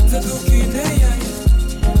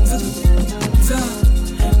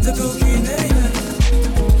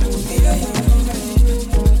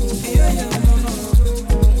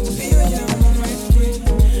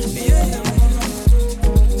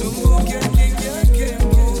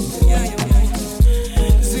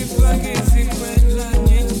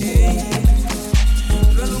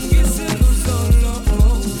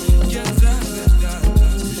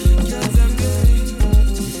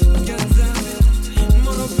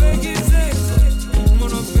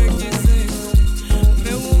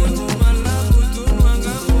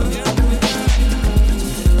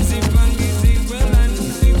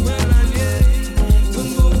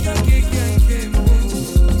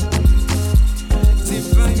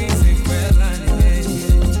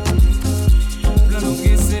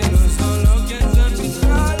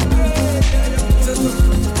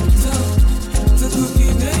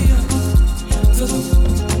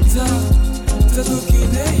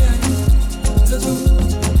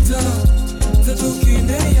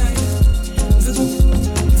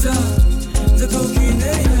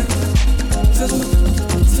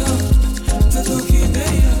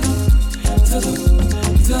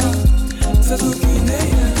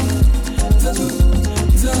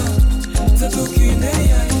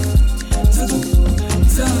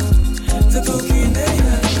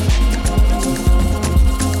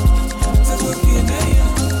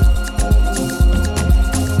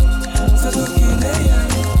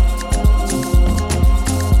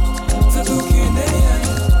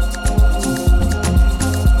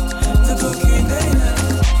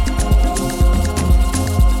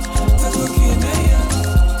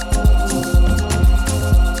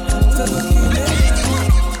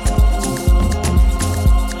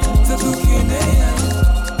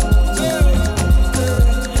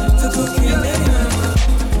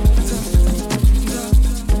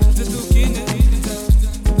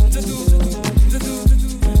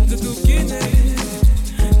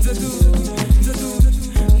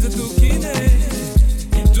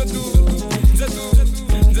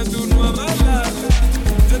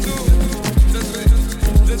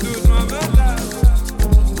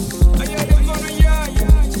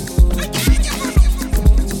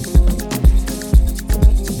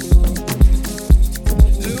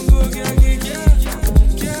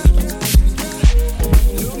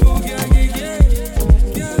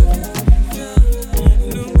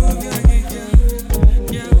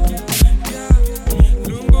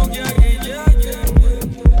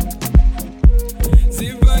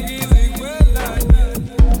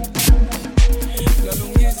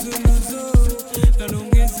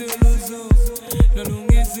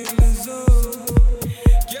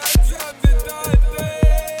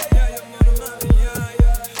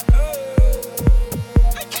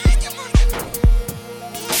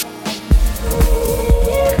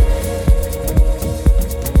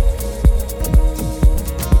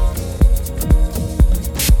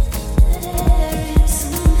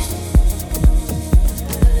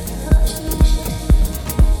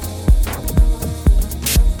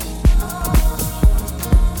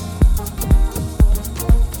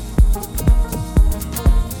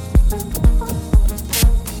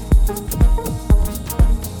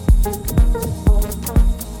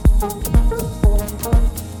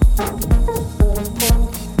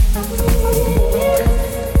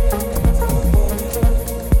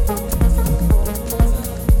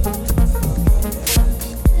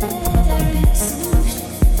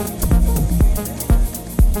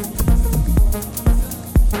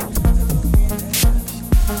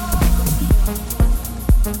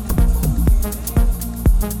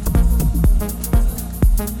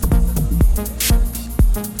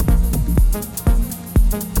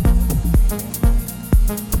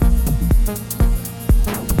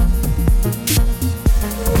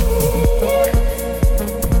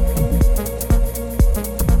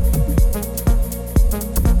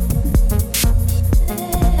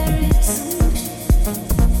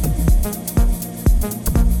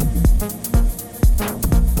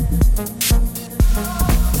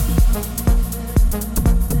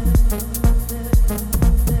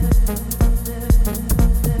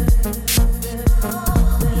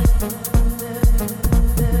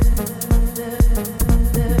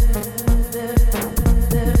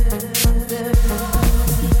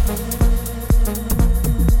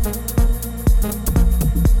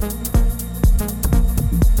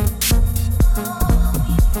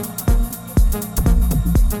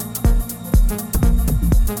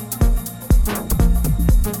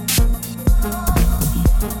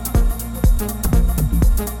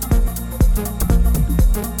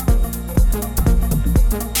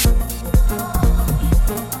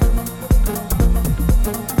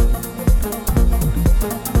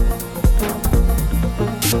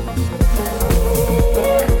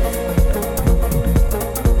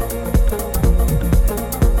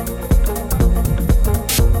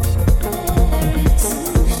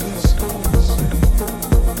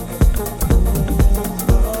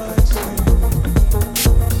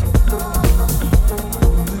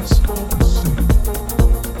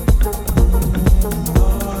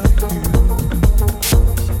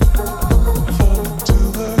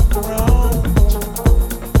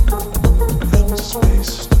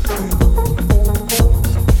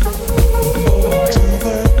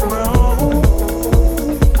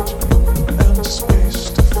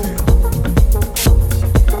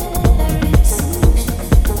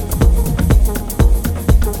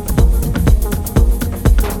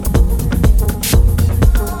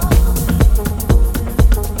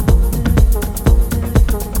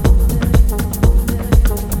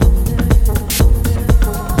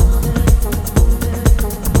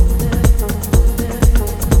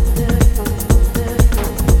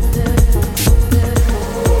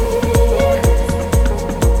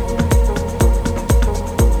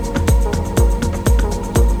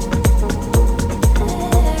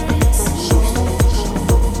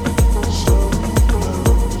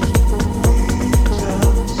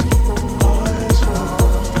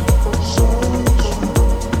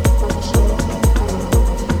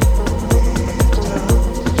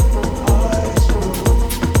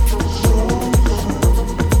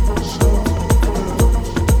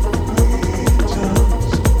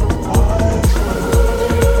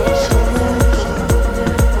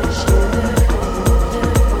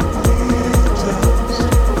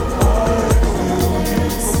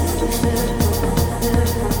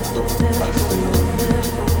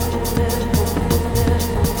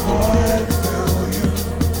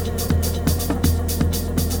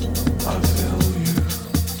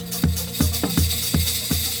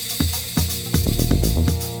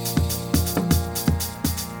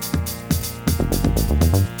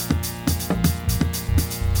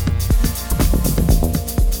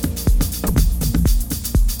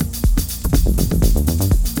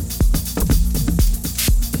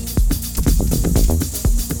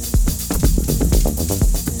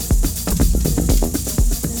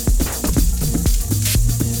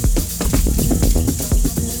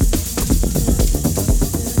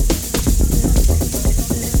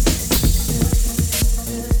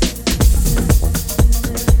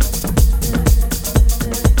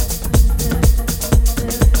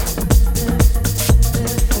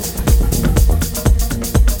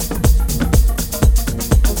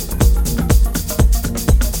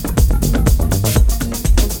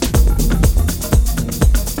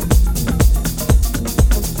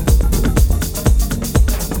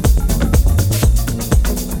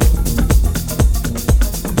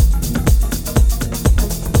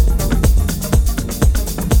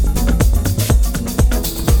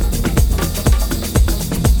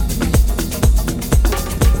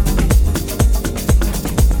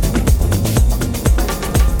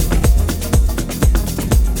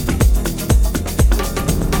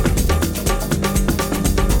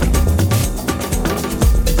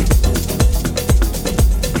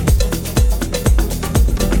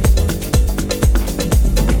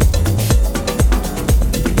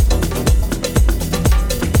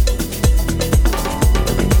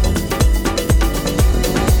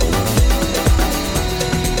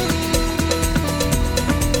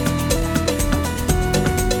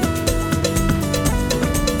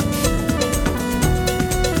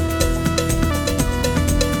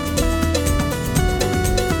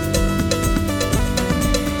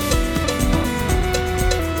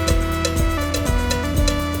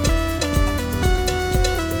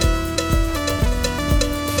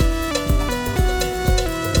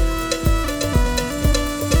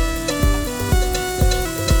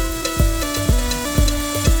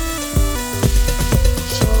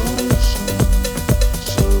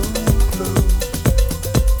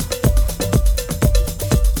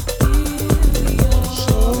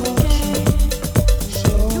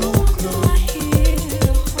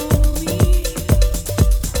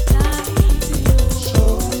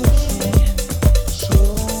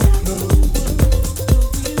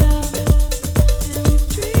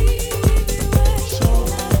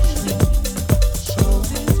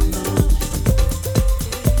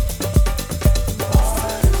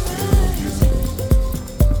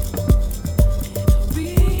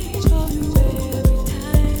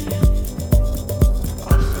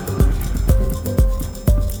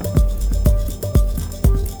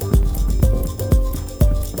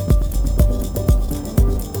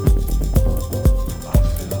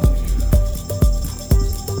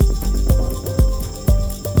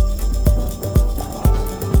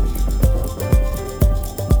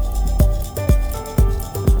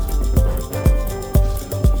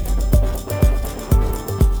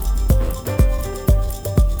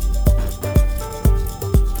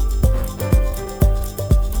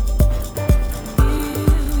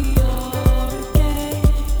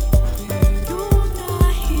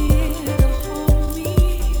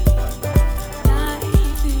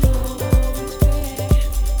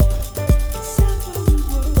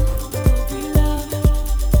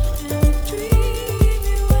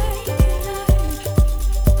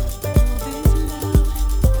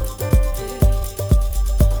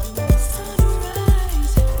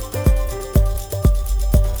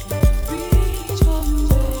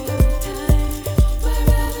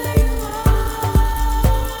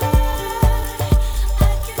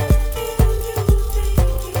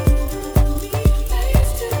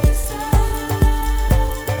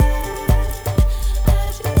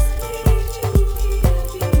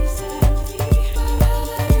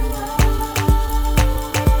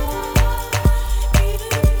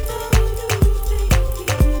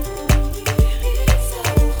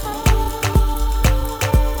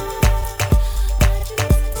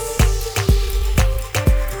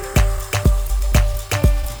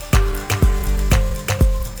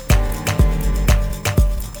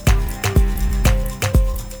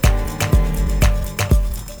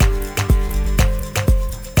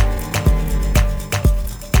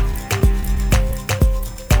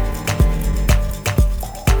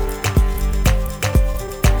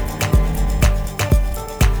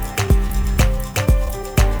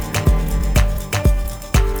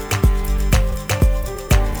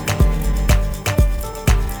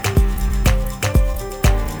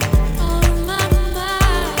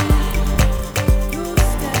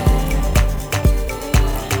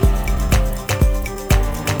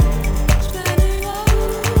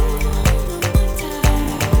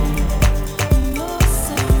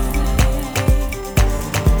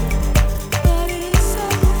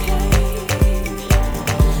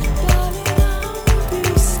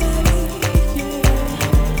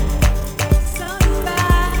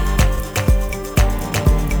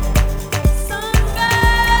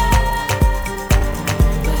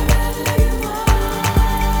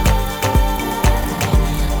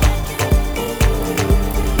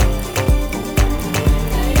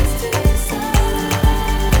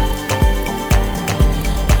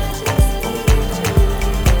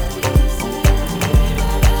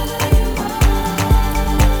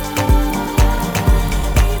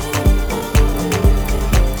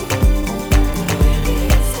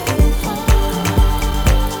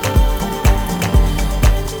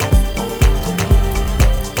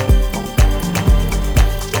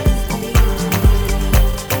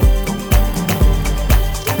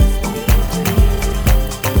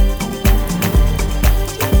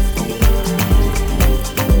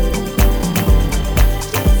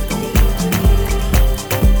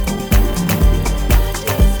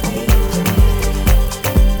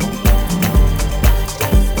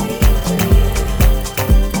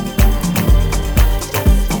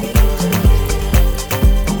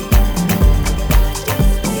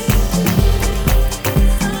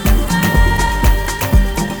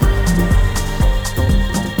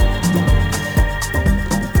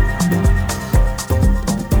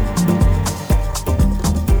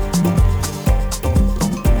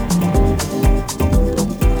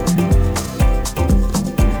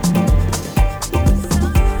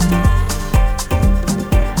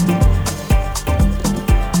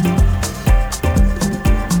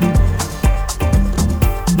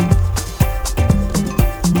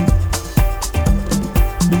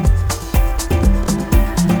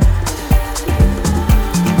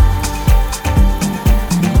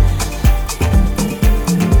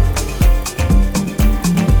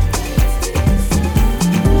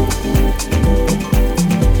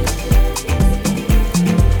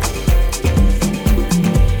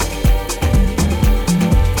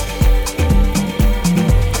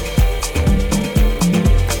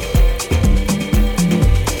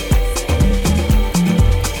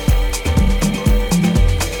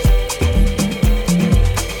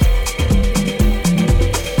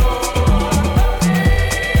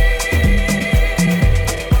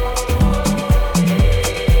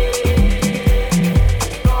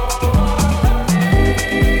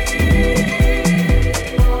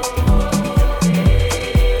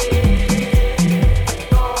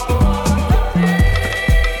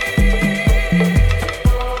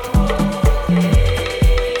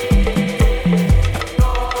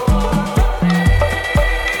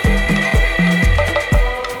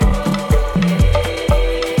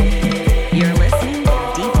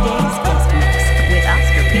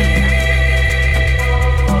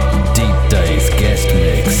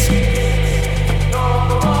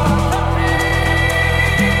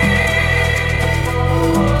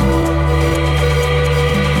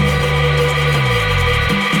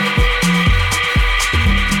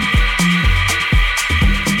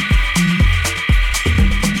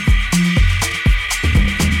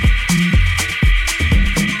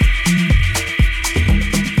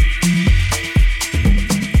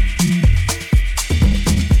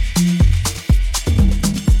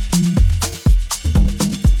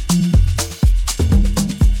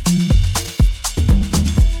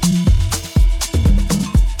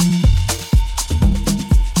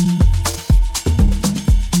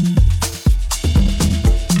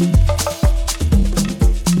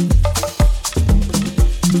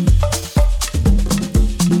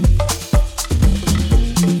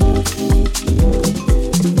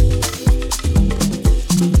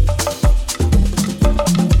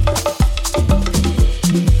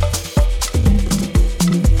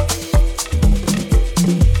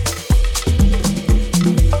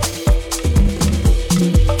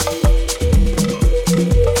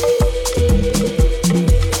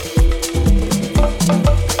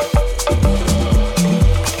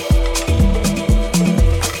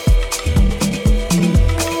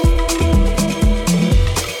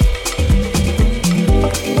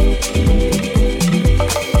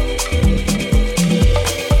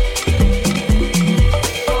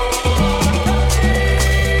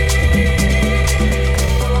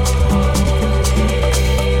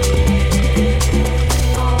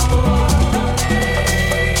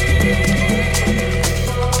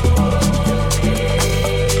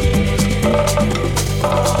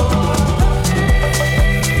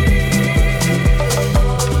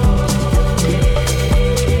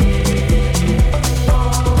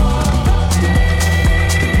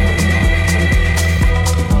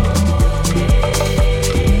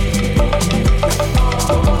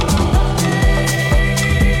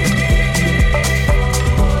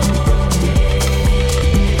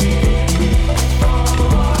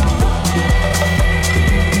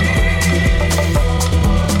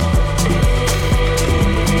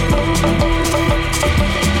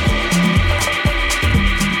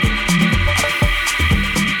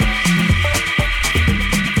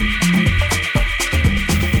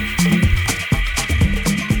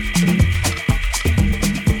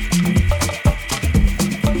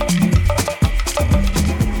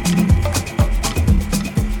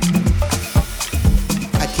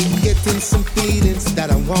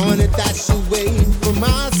 wanna dash away from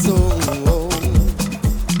my soul.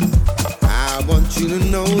 I want you to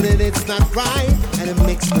know that it's not right, and it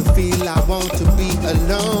makes me feel I want to be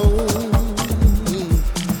alone.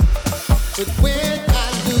 But when I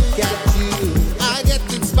look at you, I get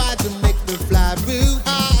inspired to make me fly real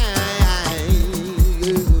high.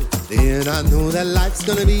 Then I know that life's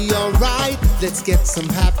gonna be alright. Let's get some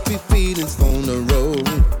happy feelings on the road.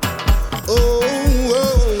 Oh,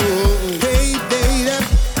 hey baby,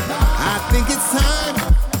 I think it's time.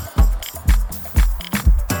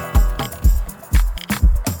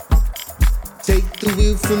 Take the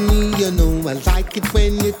wheel from me, you know I like it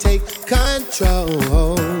when you take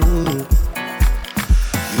control.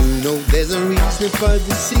 You know there's a reason for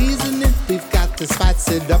the season, and we've got to spice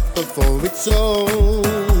it up before it's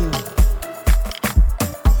on.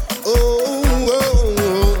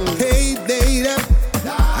 Hey baby, I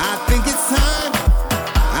think it's time.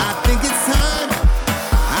 I think it's time.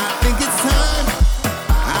 I think it's time.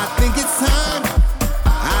 I think it's time.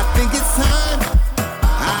 I think it's time.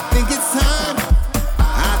 I think it's time. I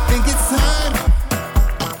think it's time.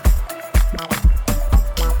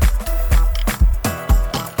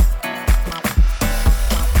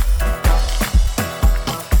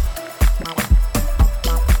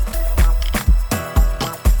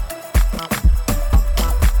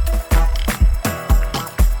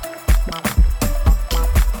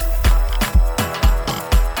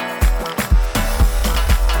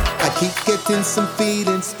 Keep getting some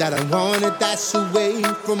feelings that I wanna dash away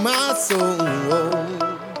from my soul.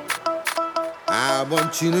 I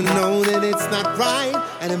want you to know that it's not right,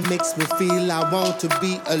 and it makes me feel I want to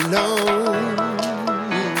be alone.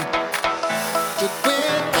 But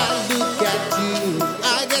when I look at you,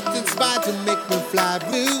 I get inspired to make me fly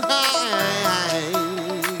real high.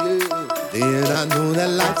 Then I know that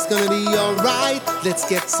life's gonna be alright. Let's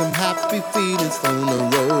get some happy feelings on the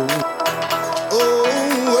road.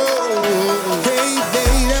 Hey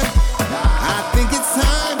baby, I think it's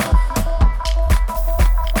time.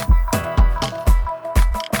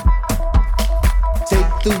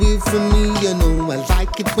 Take the wheel from me, you know I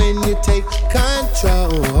like it when you take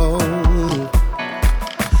control.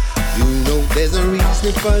 You know there's a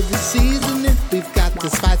reason for the season, and we've got to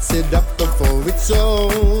spice it up before it's on.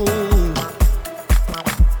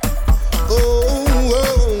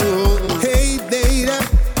 Hey baby, I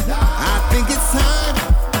think it's time.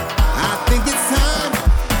 I think it's time.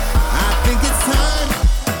 I think it's time.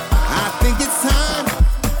 I think it's time.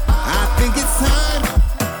 I think it's time.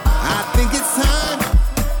 I think it's time.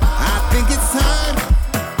 I think it's time.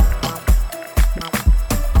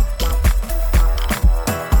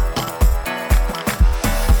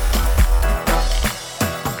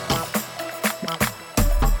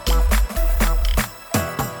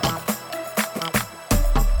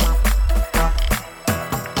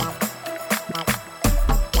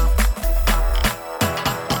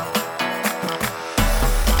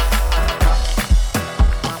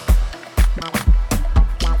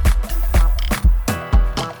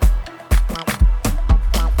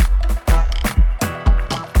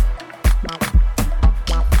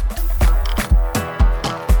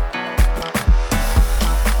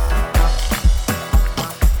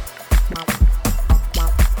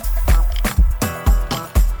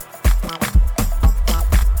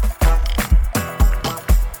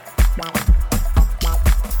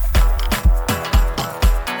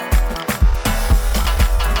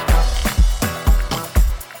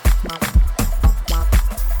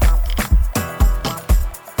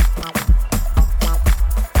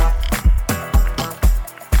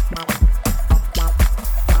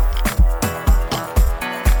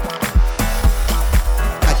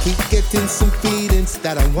 Some feelings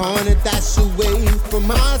that I wanna dash away from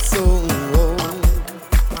my soul.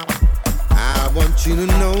 I want you to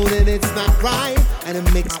know that it's not right, and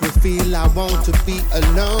it makes me feel I want to be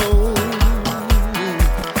alone.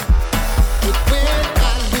 But when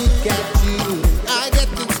I look at you, I get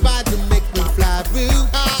inspired to make me fly real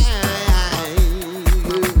high.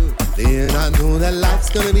 Then I know that life's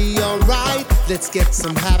gonna be alright. Let's get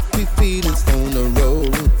some happy feelings on the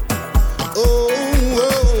road.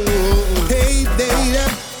 Hey baby,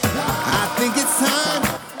 I think it's time.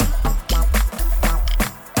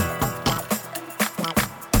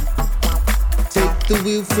 Take the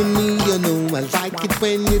wheel from me, you know I like it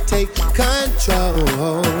when you take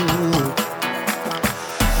control.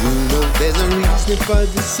 You know there's a reason for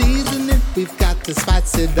the season, and we've got to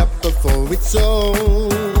spice it up before it's on.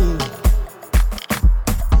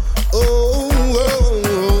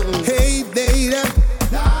 Hey baby,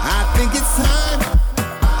 I think it's time.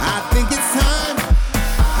 I think it's time.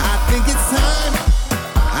 I think it's time.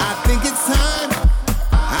 I think it's time.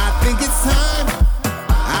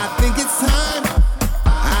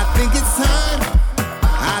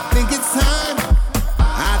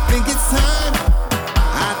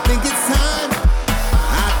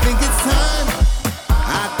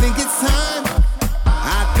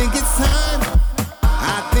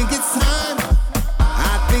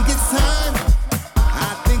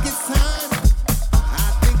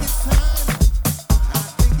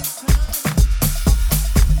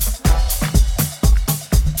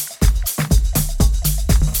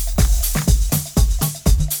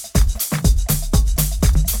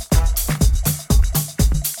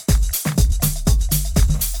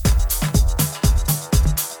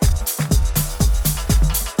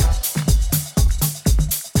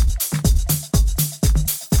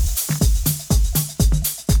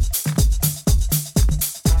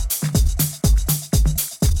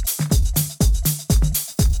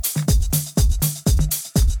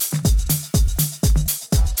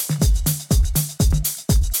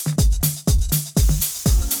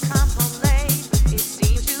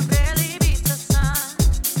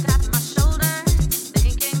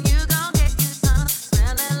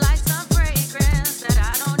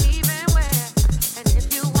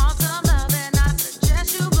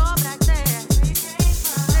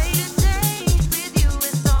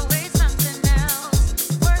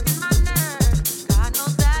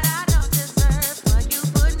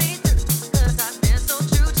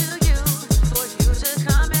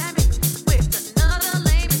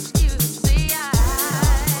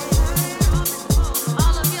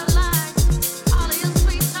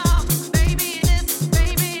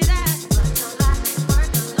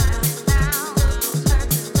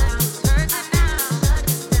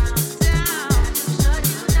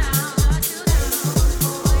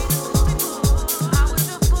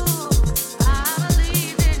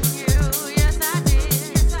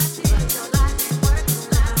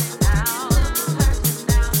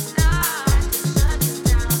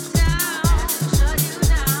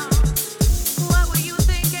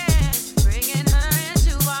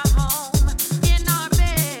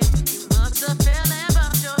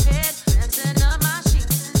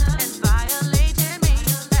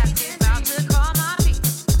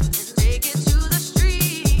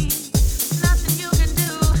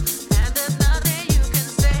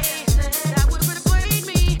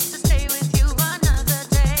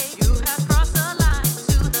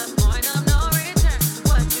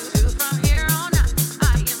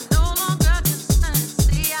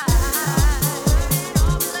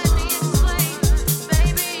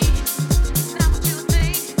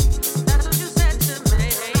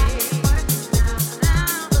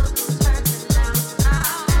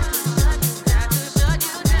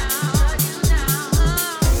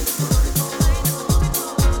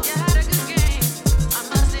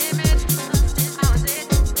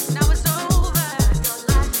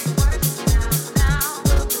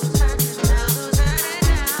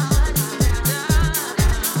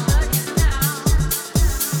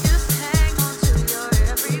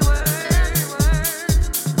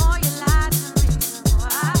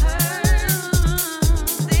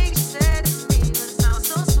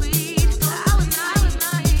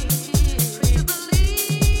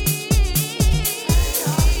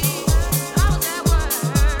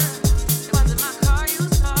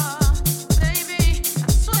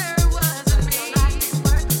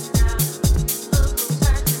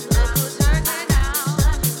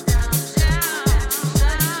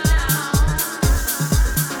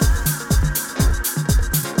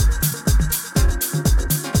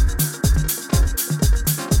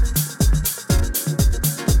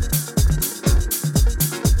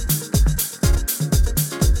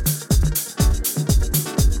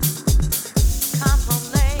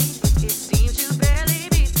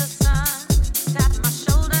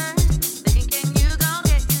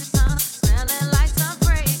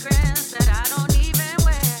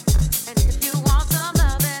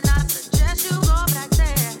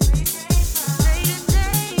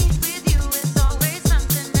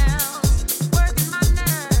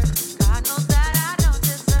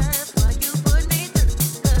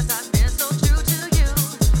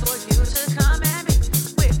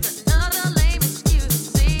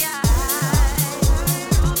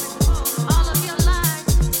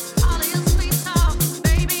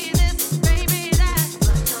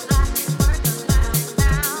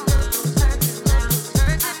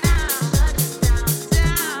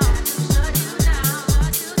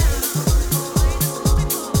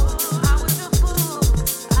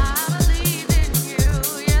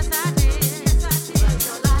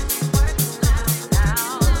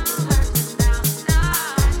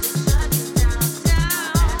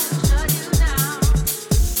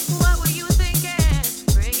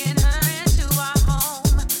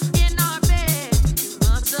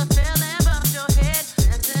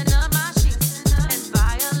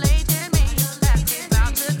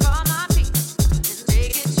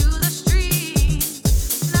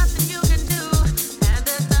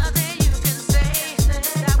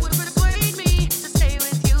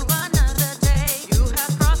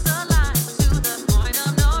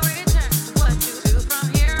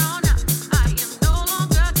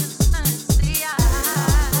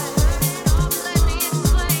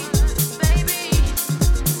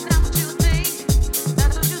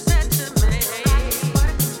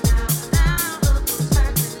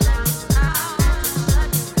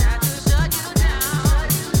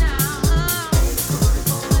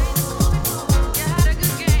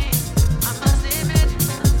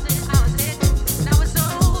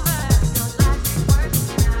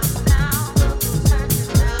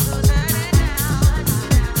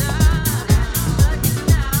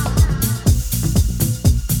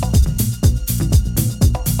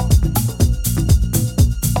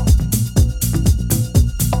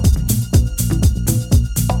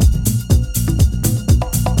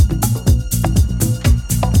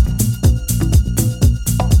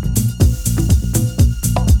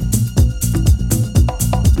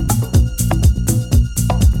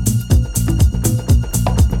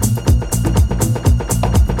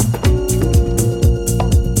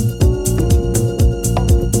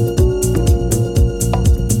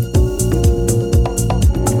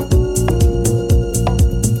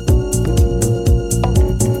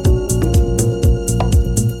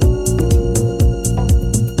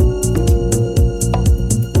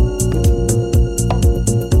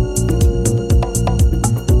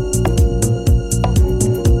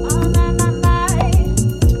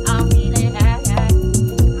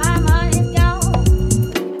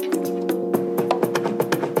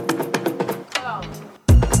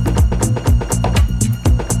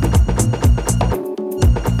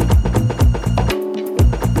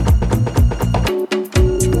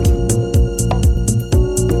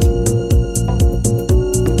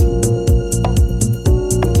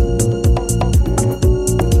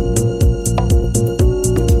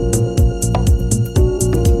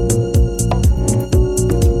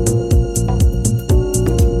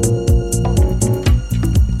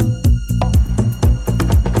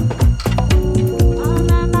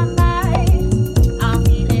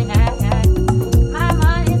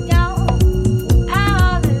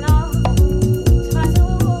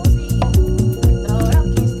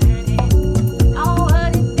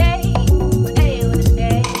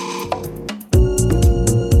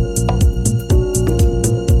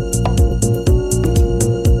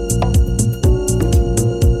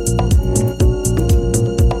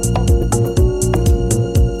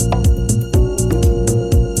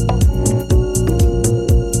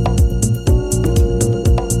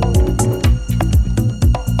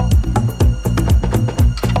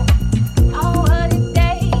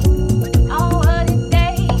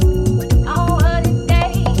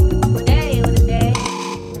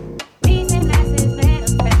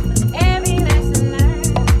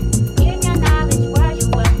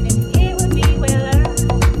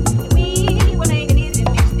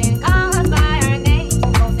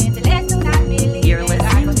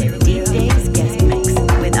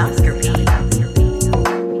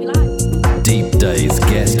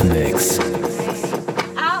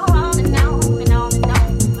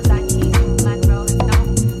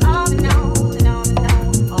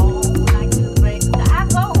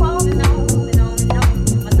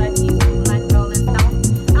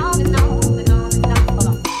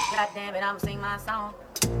 God damn it, I'ma sing my song.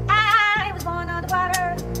 I was born on the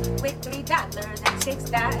water with $3 and 6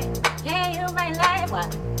 dimes. Yeah, you might laugh,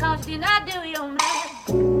 what? Cause you did not do your math.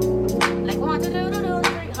 Like 1, 2, 3.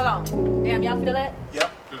 Hold on. Damn, y'all feel that?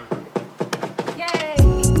 Yep. Yay!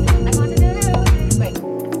 Like 1, 2, 3. Wait.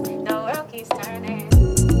 The world keeps turning.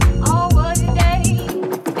 Oh, what a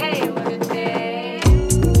day. Hey, what a day.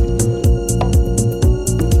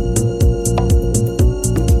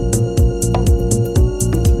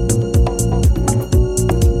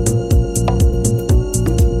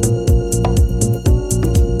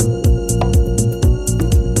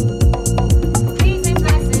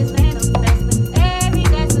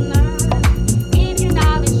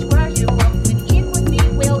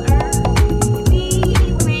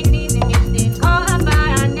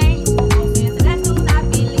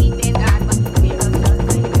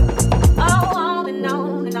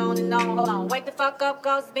 Up,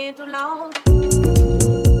 cause it's been too long.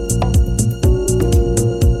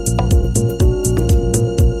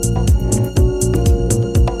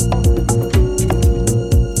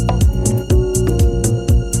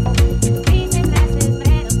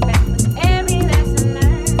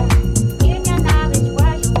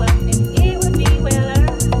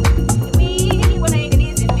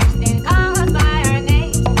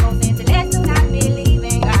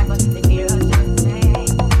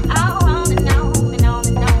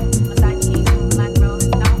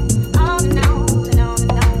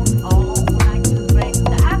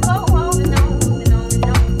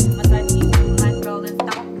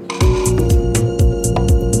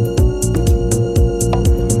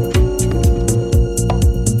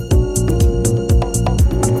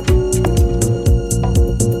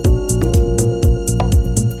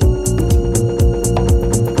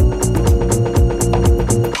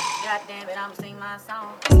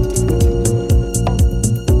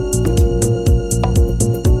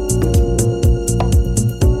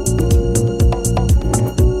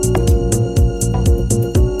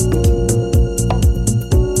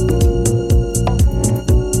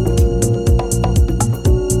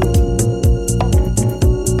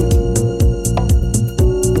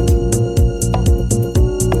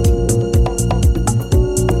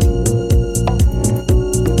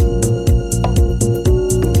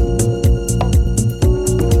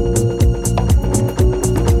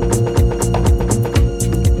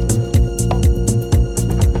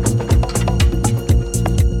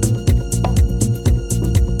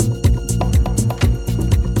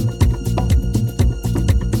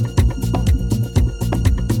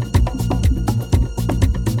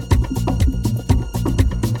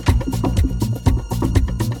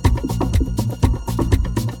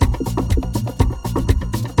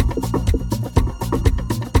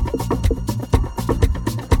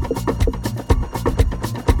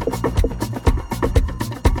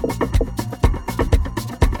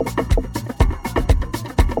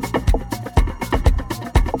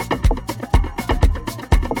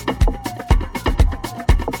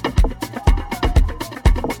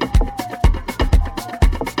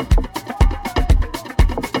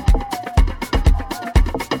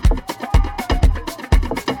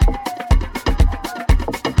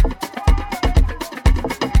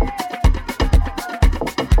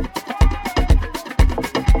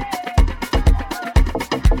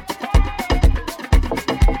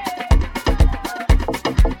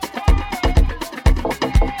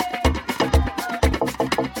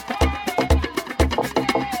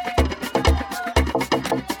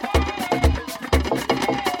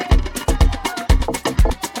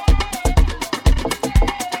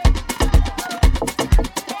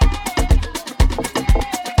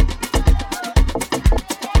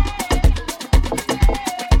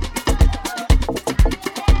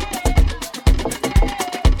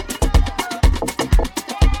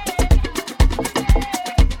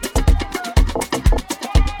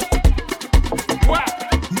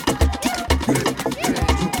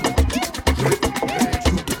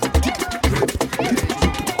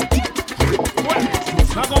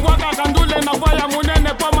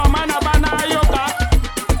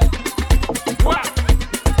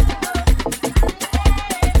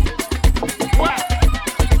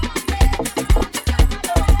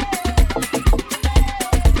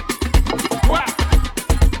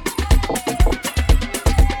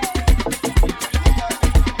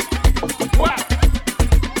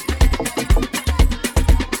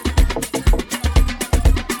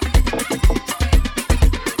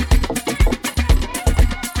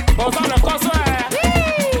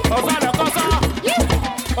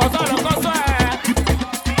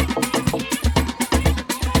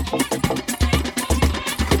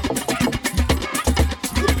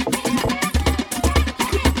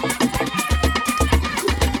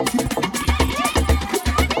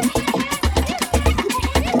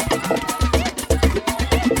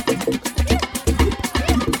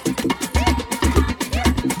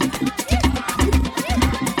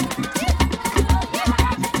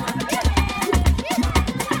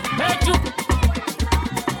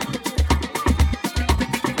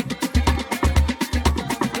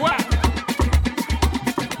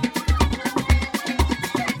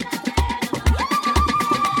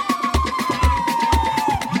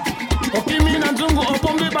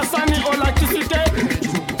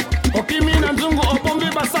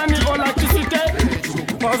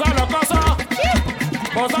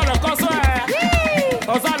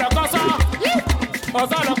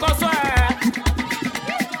 Ozalo koswe.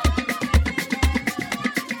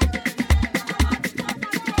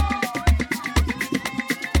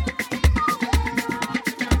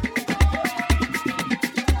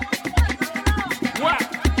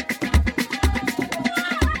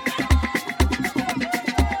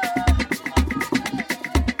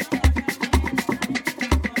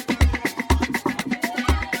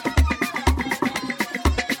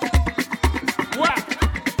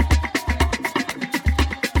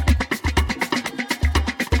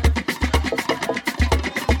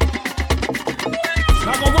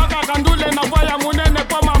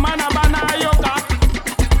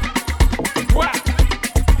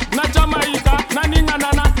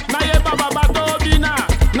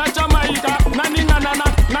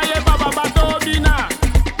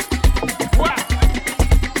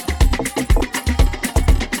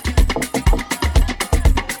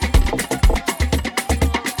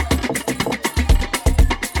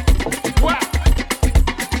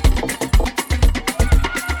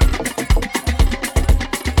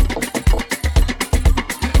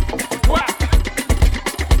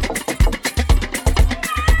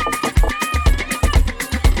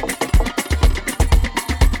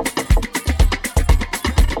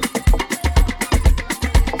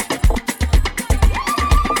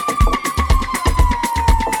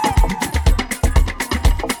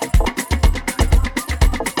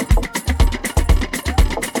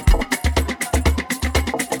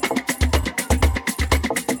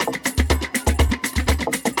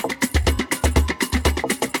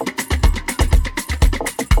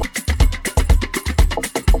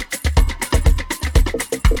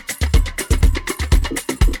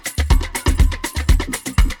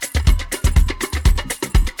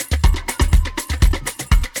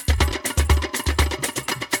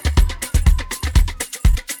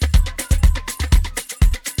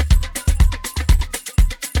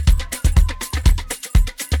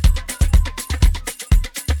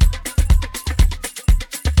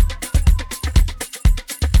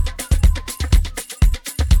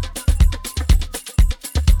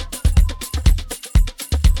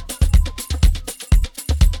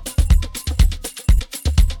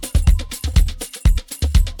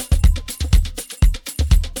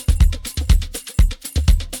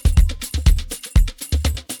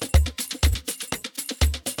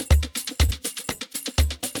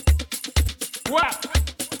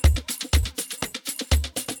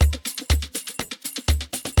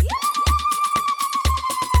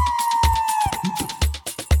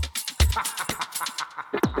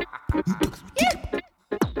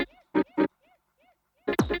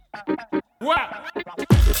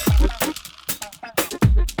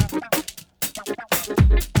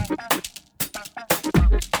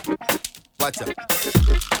 Watch out.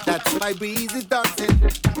 That's my breeze is dancing.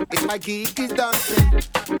 If my geek is dancing,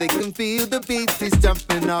 they can feel the beat is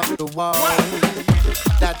jumping off the wall.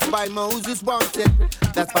 That's why Moses wants it.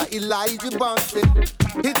 That's why Elijah wants it.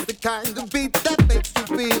 It's the kind of beat that makes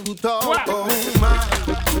you feel tall. Oh my,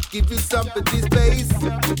 give you something this bass,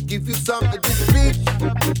 give you something this beat,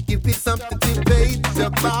 give you something this bass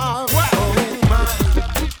about. Oh my,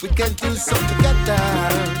 we can do something together.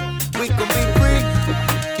 We can be free.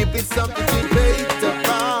 Give it something to base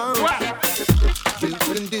about. You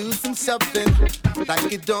can do some something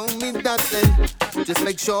like it don't mean nothing. Just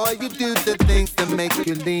make sure you do the things that make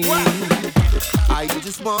you lean. I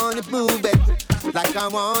just wanna move it like I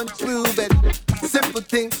want to prove it. Simple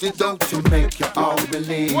things you don't to make you all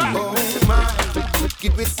believe. Oh my,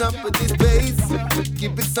 give it something this bass,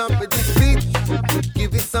 give it something this beat,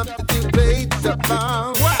 give it something to base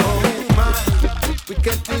about. Oh my, we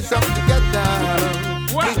can do something together.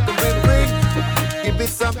 We can bring, give it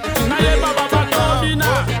something to base about.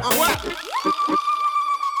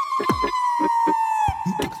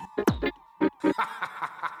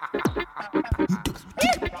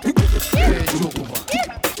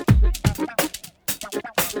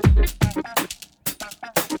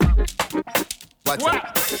 Watch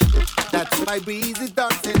out. That's my breeze is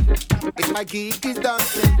dancing. If my geek is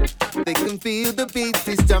dancing, they can feel the beat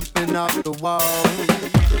is jumping off the wall.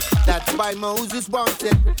 That's why Moses wants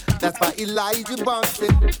it. That's why Elijah wants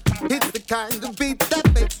it. It's the kind of beat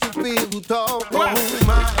that makes you feel tall. Oh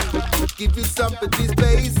my, give you something this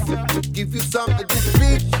bass, give you something this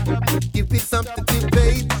beat, give you something to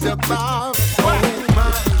base about. Oh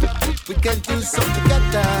my, we can do something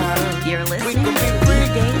together. You're listening to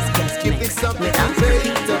Deep Day's Guest Mix with Oscar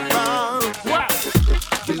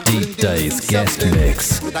P. Deep Dayz Guest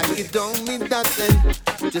Mix. Like it don't mean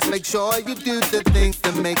nothing. Just make sure you do the things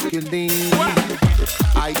that make you lean.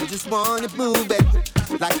 I just wanna move it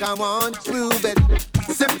like I want to prove it.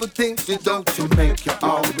 Simple things you don't you make you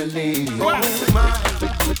all believe. Oh my,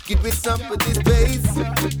 give it some of this bass,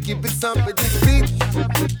 give it some of this beat,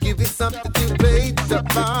 give it something to play the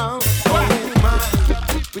bomb. Oh my,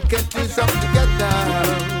 we can do something together.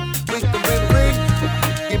 We can bring,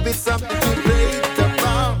 give it something to play the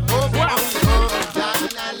bomb. Oh my, la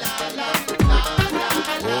la la la la la.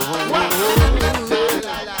 Oh la la la la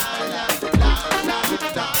la.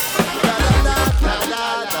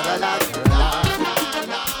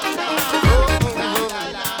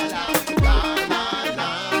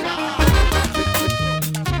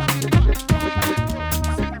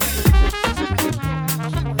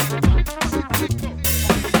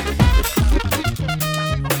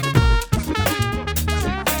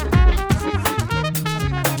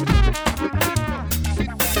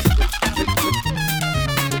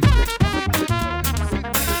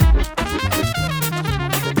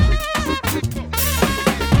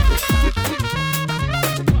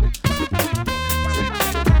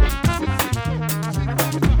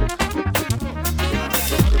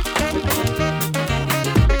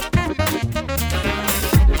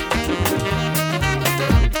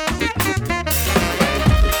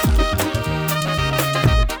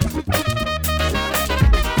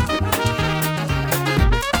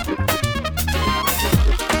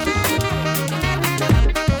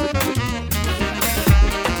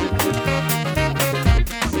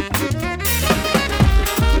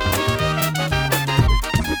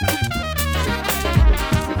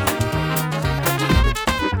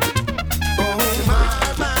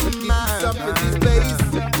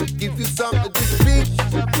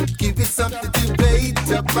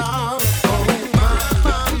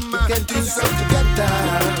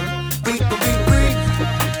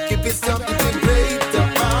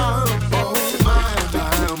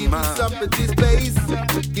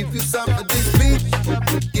 Give you some of this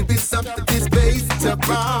beat, give me some of this bass to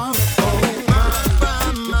bomb.